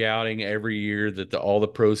charity outing every year that all the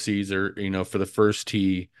proceeds are, for the first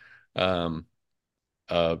tee. Um,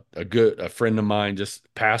 a friend of mine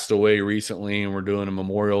just passed away recently, and we're doing a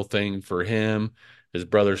memorial thing for him. His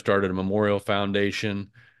brother started a memorial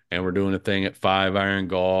foundation, and we're doing a thing at Five Iron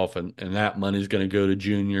Golf, and that money's going to go to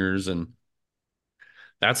juniors, and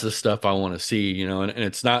that's the stuff I want to see, and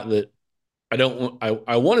it's not that I don't want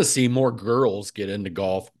I want to see more girls get into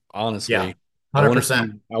golf, Yeah. honestly. I want to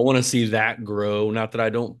 100%. see I want to see that grow. Not that I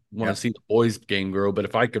don't want to Yeah. see the boys game grow, but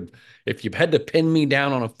if you had to pin me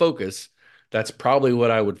down on a focus, that's probably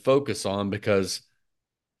what I would focus on because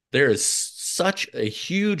there is such a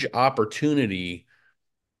huge opportunity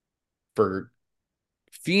for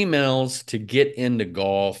females to get into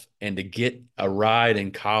golf and to get a ride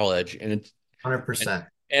in college. And 100%.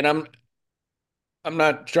 and I'm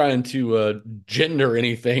not trying to gender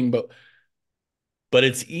anything, but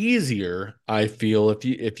it's easier, I feel,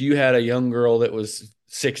 if you had a young girl that was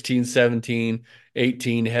 16, 17,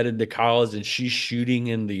 18 headed to college and she's shooting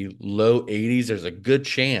in the low 80s, there's a good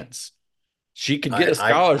chance she could get a I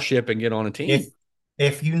scholarship and get on a if team.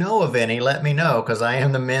 if you know of any, let me know because I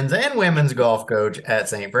am the men's and women's golf coach at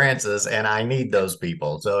St. Francis, and I need those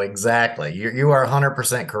people. So exactly, you are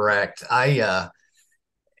 100% correct.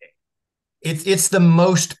 It's the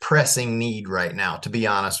most pressing need right now, to be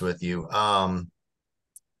honest with you.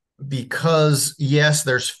 Because yes,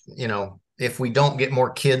 there's if we don't get more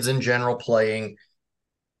kids in general playing,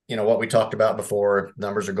 what we talked about before,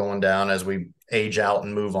 numbers are going down as we age out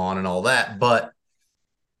and move on and all that. But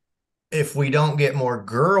if we don't get more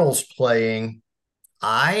girls playing,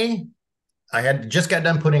 I I had just got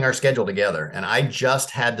done putting our schedule together, and I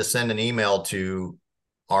just had to send an email to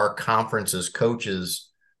our conference's coaches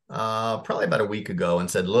probably about a week ago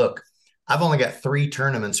and said, "Look, I've only got 3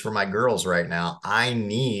 tournaments for my girls right now. I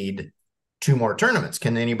need 2 more tournaments.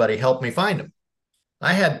 Can anybody help me find them?"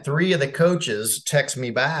 I had 3 of the coaches text me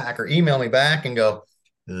back or email me back and go,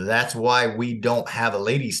 "That's why we don't have a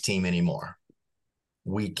ladies' team anymore.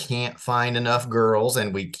 We can't find enough girls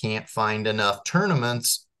and we can't find enough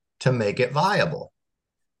tournaments to make it viable."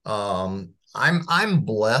 I'm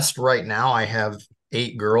blessed right now. I have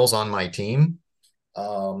 8 girls on my team.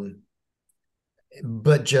 Um,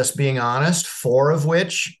 but just being honest, four of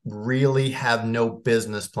which really have no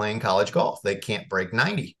business playing college golf. They can't break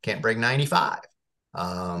 90, can't break 95.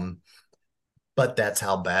 Um, but that's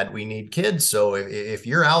how bad we need kids. So if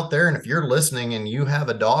you're out there and if you're listening and you have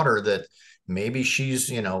a daughter that maybe she's,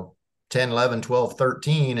 10, 11, 12,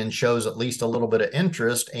 13 and shows at least a little bit of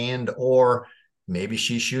interest and or maybe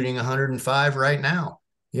she's shooting 105 right now.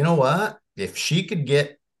 You know what? If she could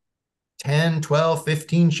get 10, 12,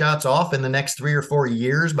 15 shots off in the next 3 or 4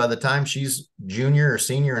 years by the time she's junior or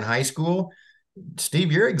senior in high school,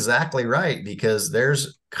 Steve, you're exactly right because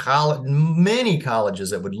there's many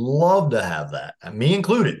colleges that would love to have that, me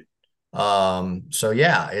included. So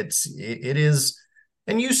yeah, it is,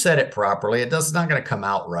 and you said it properly. It's not going to come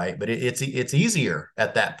out right, but it's easier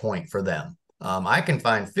at that point for them. I can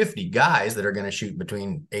find 50 guys that are going to shoot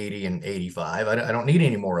between 80 and 85. I don't need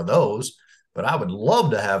any more of those, but I would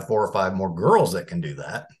love to have 4 or 5 more girls that can do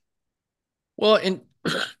that. Well, and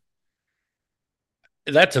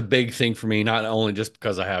that's a big thing for me, not only just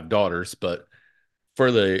because I have daughters, but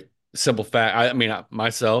for the simple fact, I mean,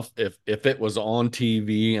 myself, if it was on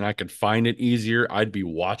TV and I could find it easier, I'd be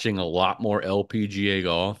watching a lot more LPGA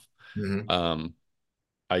golf. Mm-hmm. Um,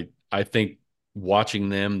 I think watching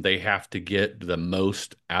them, they have to get the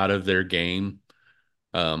most out of their game.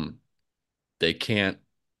 Um, they can't,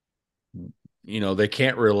 they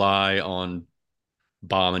can't rely on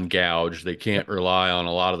bomb and gouge. They can't Yep. rely on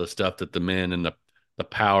a lot of the stuff that the men and the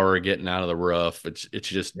power are getting out of the rough. It's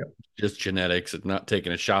Yep. just genetics. It's not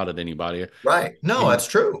taking a shot at anybody. Right. No, And that's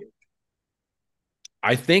true.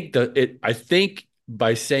 I think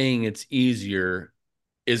by saying it's easier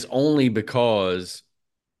is only because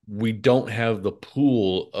we don't have the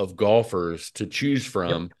pool of golfers to choose Yep.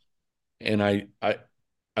 from. And I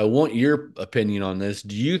want your opinion on this.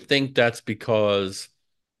 Do you think that's because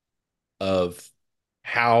of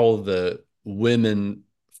how the women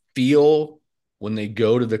feel when they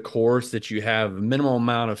go to the course, that you have a minimal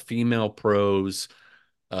amount of female pros?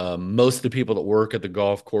 Most of the people that work at the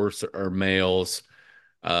golf course are males.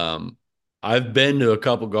 Um, I've been to a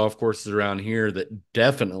couple golf courses around here that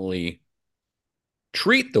definitely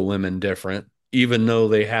treat the women different, even though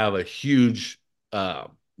they have a huge uh,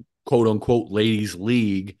 quote unquote ladies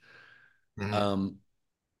league. Mhm. Um,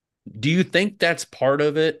 do you think that's part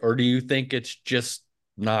of it, or do you think it's just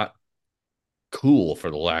not cool, for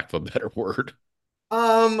the lack of a better word?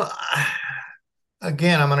 Um,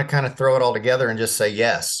 Again, I'm going to kind of throw it all together and just say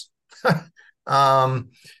yes. um,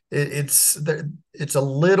 it's a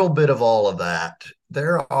little bit of all of that.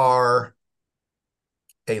 There are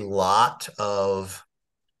a lot of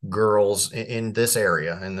girls in this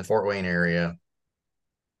area, in the Fort Wayne area,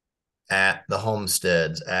 at the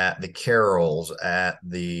homesteads, at the Carrolls, at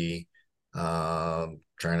the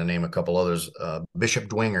trying to name a couple others, Bishop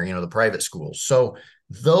Dwinger, the private schools. So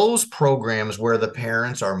those programs where the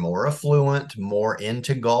parents are more affluent, more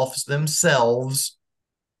into golf themselves,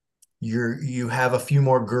 you have a few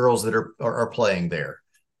more girls that are playing there.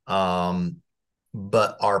 Um,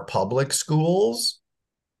 but our public schools,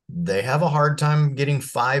 they have a hard time getting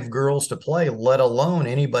 5 girls to play, let alone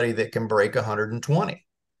anybody that can break 120.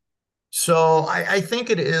 So I think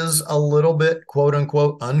it is a little bit quote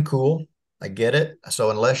unquote uncool. I get it. So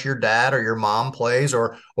unless your dad or your mom plays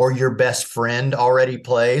or your best friend already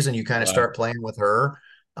plays and you kind of Right. start playing with her,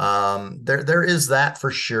 there is that for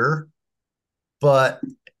sure. But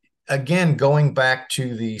again, going back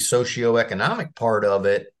to the socioeconomic part of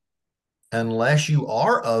it, unless you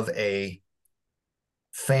are of a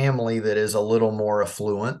family that is a little more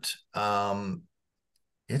affluent,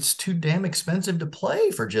 it's too damn expensive to play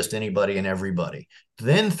for just anybody and everybody.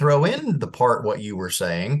 Then throw in the part what you were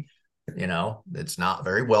saying, it's not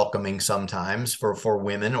very welcoming sometimes for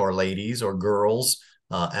women or ladies or girls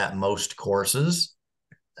at most courses.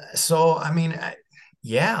 So I mean,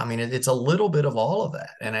 yeah, I mean it's a little bit of all of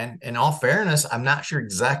that. And in all fairness, I'm not sure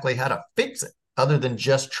exactly how to fix it other than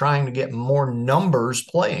just trying to get more numbers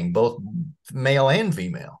playing, both male and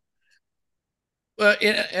female. Well,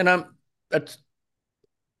 and that's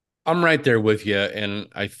I'm right there with you, and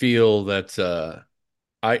I feel that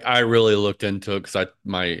I really looked into it because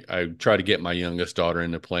I tried to get my youngest daughter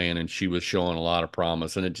into playing, and she was showing a lot of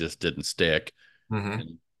promise, and it just didn't stick. Mm-hmm.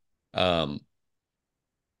 And um,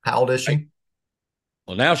 How old is I she?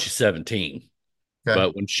 well, now she's 17, Okay.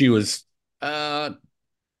 but when she was uh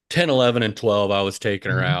 10, 11, and 12, I was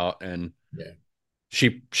taking her Mm-hmm. out, and Yeah.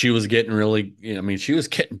 she was getting really, I mean, she was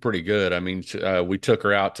getting pretty good. I mean, we took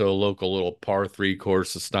her out to a local little par 3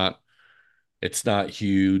 course. It's not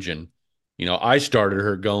huge, and I started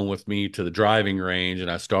her going with me to the driving range, and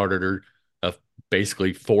I started her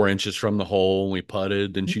basically 4 inches from the hole, and we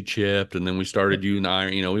putted, then she chipped, and then we started using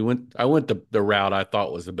iron. I went the route I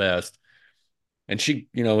thought was the best. And she,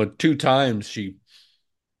 two times she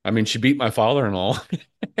beat my father-in-law.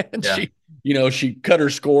 And Yeah. she cut her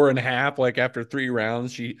score in half like after 3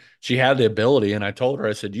 rounds. She had the ability, and I told her,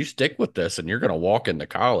 I said, you stick with this and you're going to walk into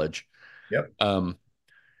college. Yep. Um,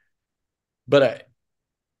 but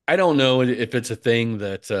I don't know if it's a thing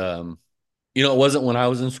that it wasn't when I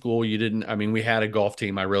was in school. You didn't, I mean, we had a golf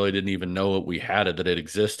team. I really didn't even know we had it, that it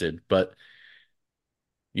existed. But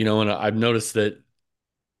and I've noticed that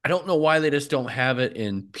I don't know why they just don't have it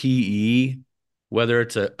in PE, whether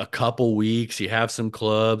it's a couple weeks, you have some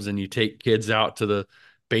clubs and you take kids out to the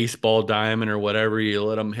baseball diamond or whatever, you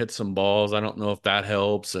let them hit some balls. I don't know if that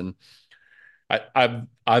helps. And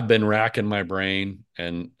I've been racking my brain,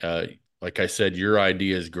 and like I said, your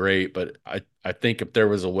idea is great, but I think if there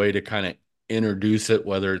was a way to kind of introduce it,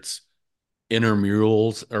 whether it's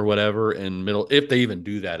intramurals or whatever in middle, if they even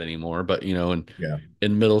do that anymore, but Yeah.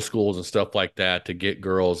 in middle schools and stuff like that, to get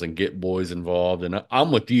girls and get boys involved. And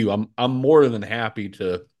I'm with you. I'm more than happy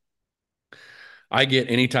to. I get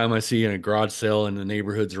anytime I see in a garage sale in the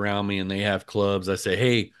neighborhoods around me and they have clubs, I say,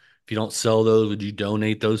 hey, if you don't sell those, would you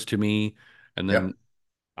donate those to me? And then Yep.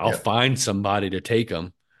 I'll Yep. find somebody to take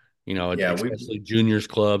them. Yeah. Especially juniors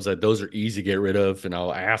clubs, that those are easy to get rid of. And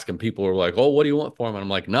I'll ask them. People are like, "Oh, what do you want for them?" And I'm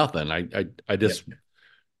like, "Nothing. I Yep. just,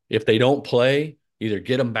 if they don't play, either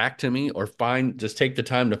get them back to me or just take the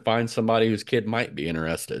time to find somebody whose kid might be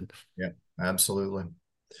interested." Yep. Absolutely.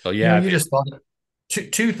 So yeah, You just thought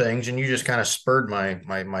two things, and you just kind of spurred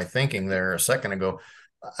my thinking there a second ago.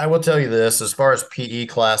 I will tell you this, as far as PE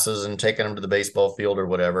classes and taking them to the baseball field or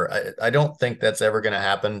whatever, I don't think that's ever going to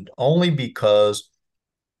happen, only because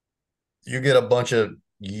you get a bunch of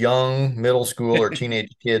young middle school or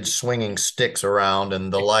teenage kids swinging sticks around,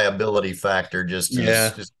 and the liability factor just is yeah,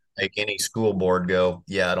 just make any school board go,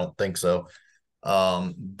 yeah, I don't think so.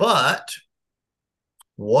 But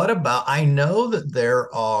what about, I know that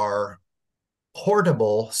there are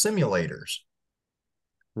portable simulators.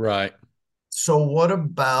 right. So what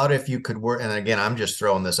about if you could work? And again, I'm just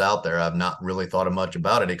throwing this out there. I've not really thought of much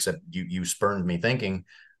about it, except you spurned me thinking.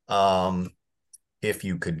 Um, if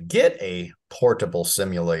you could get a portable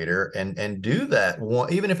simulator and do that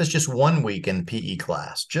one, even if it's just 1 week in PE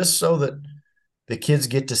class, just so that the kids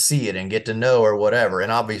get to see it and get to know or whatever.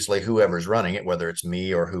 And obviously, whoever's running it, whether it's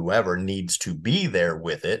me or whoever, needs to be there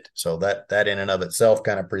with it. So that in and of itself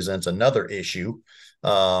kind of presents another issue.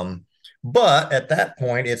 Um, but at that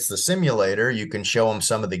point, it's the simulator. You can show them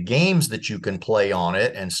some of the games that you can play on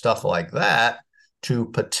it and stuff like that to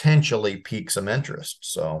potentially pique some interest.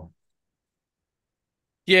 So,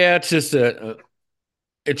 Yeah, it's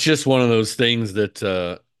just one of those things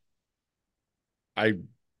that I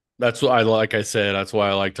that's what I like. I said, that's why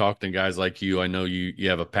I like talking to guys like you. I know you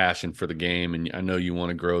have a passion for the game, and I know you want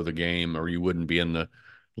to grow the game, or you wouldn't be in the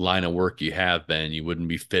line of work you have been. You wouldn't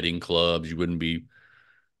be fitting clubs. You wouldn't be,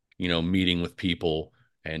 meeting with people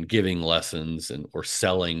and giving lessons and or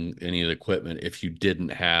selling any of the equipment if you didn't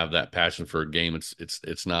have that passion for a game.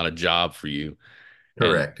 It's not a job for you. And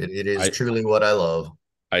correct. It is I truly what I love.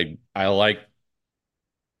 I like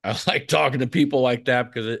I like talking to people like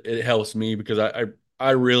that because it helps me, because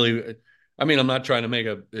I really, I mean, I'm not trying to make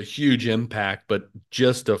a huge impact, but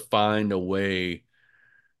just to find a way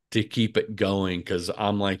to keep it going, because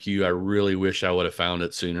I'm like you, I really wish I would have found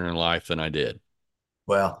it sooner in life than I did.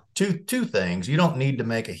 Well, two things. You don't need to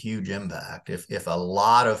make a huge impact. If a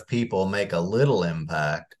lot of people make a little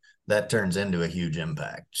impact, that turns into a huge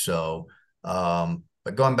impact. So,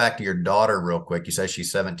 but going back to your daughter real quick, you say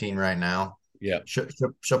she's 17 right now. Yeah.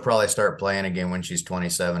 She'll probably start playing again when she's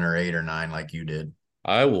 27 or 8 or 9, like you did.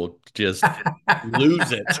 I will just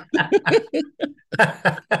lose it.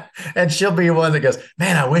 And she'll be one that goes,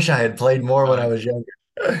 man, I wish I had played more when I was younger.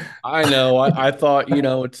 I know. I thought,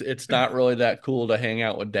 it's not really that cool to hang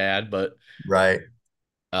out with dad, but Right.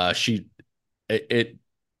 she it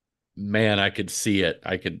man, I could see it.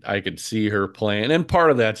 I could see her playing. And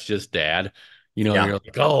part of that's just dad. You're Yeah.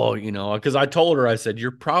 like, oh, because I told her, I said,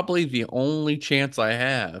 you're probably the only chance I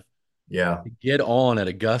have Yeah. to get on at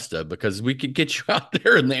Augusta, because we could get you out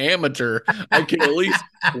there in the amateur. I could at least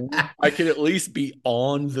I could at least be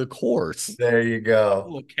on the course. There you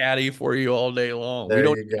go. A caddy for you all day long. We There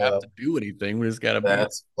don't you have go. to do anything. We just gotta be.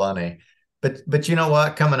 That's funny. But you know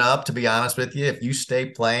what? Coming up, to be honest with you, if you stay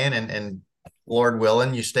playing and Lord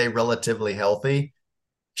willing, you stay relatively healthy,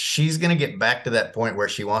 she's gonna get back to that point where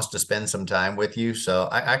she wants to spend some time with you. So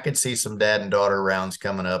I could see some dad and daughter rounds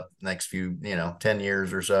coming up next few, 10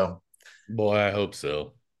 years or so. Boy, I hope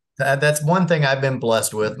so. That's one thing I've been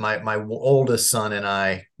blessed with. My oldest son and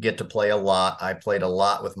I get to play a lot. I played a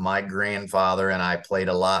lot with my grandfather, and I played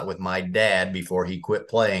a lot with my dad before he quit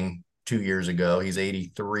playing 2 years ago. He's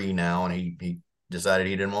 83 now, and he decided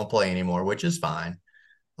he didn't want to play anymore, which is fine.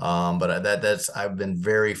 But that's I've been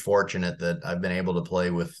very fortunate that I've been able to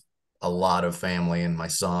play with a lot of family and my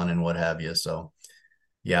son and what have you. So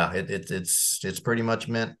yeah, it's pretty much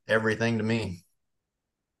meant everything to me.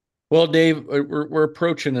 Well, Dave, we're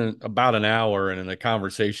approaching about an hour, and the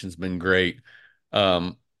conversation's been great.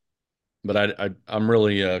 Um, but I'm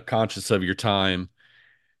really conscious of your time,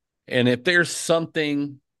 and if there's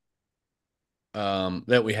something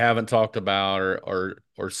that we haven't talked about,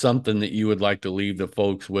 or something that you would like to leave the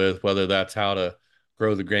folks with, whether that's how to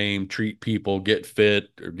grow the game, treat people, get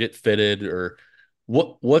fit or get fitted, or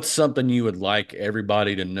what's something you would like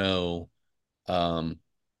everybody to know, um,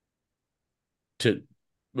 to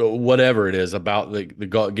well, whatever it is about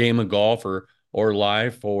the game of golf or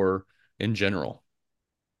life or in general.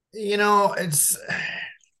 It's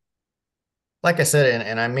like I said,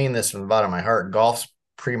 and I mean this from the bottom of my heart, golf's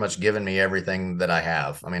pretty much given me everything that I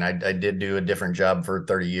have. I mean, I did do a different job for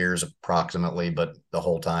 30 years approximately, but the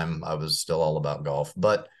whole time I was still all about golf.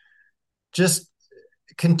 But just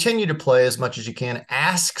continue to play as much as you can.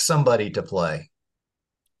 Ask somebody to play.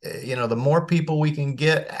 The more people we can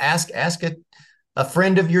get, ask a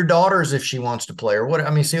friend of your daughter's if she wants to play or what.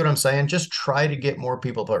 I mean, see what I'm saying? Just try to get more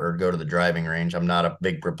people to, or go to the driving range. I'm not a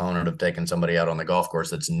big proponent of taking somebody out on the golf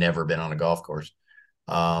course that's never been on a golf course.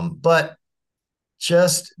 But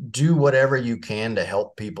just do whatever you can to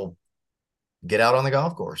help people get out on the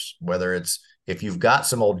golf course. Whether it's if you've got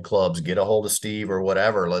some old clubs, get a hold of Steve or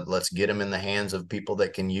whatever. Let's get them in the hands of people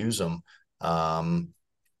that can use them.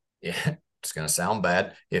 Yeah, it's going to sound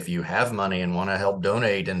bad. If you have money and want to help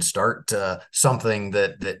donate and start something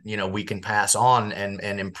that we can pass on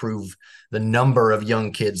and improve the number of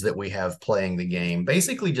young kids that we have playing the game.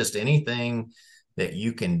 Basically, just anything that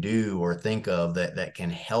you can do or think of that can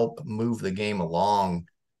help move the game along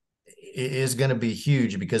is going to be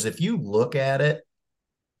huge, because if you look at it,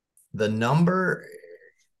 the number,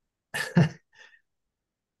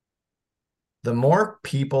 the more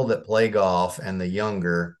people that play golf and the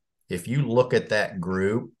younger, if you look at that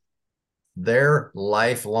group, their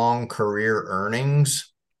lifelong career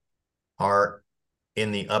earnings are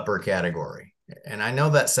in the upper category. And I know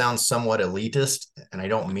that sounds somewhat elitist, and I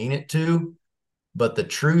don't mean it to, but the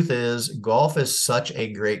truth is, golf is such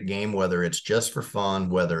a great game, whether it's just for fun,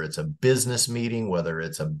 whether it's a business meeting, whether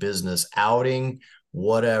it's a business outing,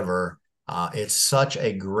 whatever. It's such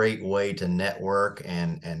a great way to network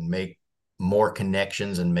and make more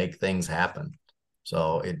connections and make things happen.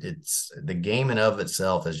 So it's the game in of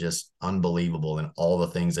itself is just unbelievable in all the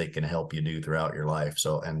things it can help you do throughout your life.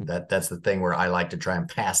 So, and that's the thing where I like to try and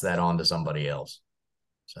pass that on to somebody else.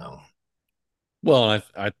 So, Well,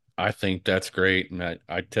 I think that's great, and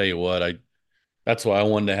I tell you what, I that's why I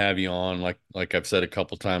wanted to have you on. Like I've said a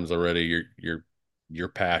couple times already, your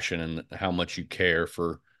passion and how much you care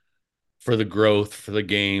for the growth, for the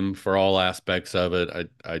game, for all aspects of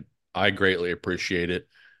it. I greatly appreciate it,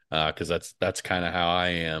 because that's kind of how I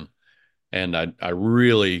am, and I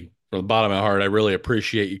really, from the bottom of my heart, I really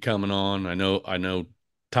appreciate you coming on. I know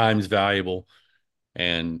time's valuable,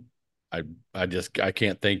 and I I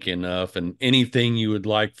can't thank you enough. And anything you would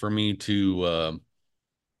like for me to,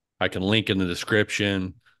 I can link in the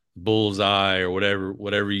description, bullseye or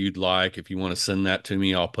whatever you'd like. If you want to send that to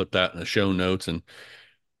me, I'll put that in the show notes, and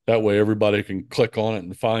that way everybody can click on it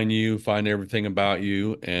and find you, find everything about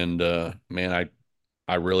you. And man,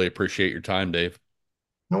 I really appreciate your time, Dave.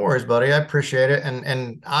 no worries, buddy. I appreciate it.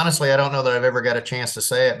 And honestly, I don't know that I've ever got a chance to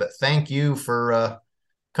say it, but thank you for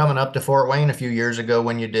coming up to Fort Wayne a few years ago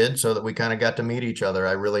when you did, so that we kind of got to meet each other.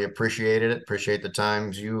 I really appreciated it. Appreciate the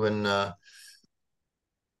times you and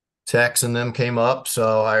Tex and them came up.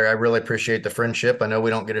 So I really appreciate the friendship. I know we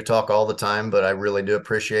don't get to talk all the time, but I really do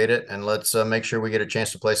appreciate it. And let's make sure we get a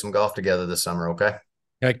chance to play some golf together this summer. Okay.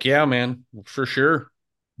 Heck yeah, man. For sure.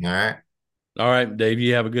 All right. All right, Dave,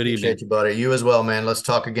 you have a good Appreciate evening. you, buddy. You as well, man. Let's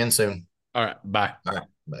talk again soon. All right, bye. All right.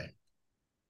 Bye.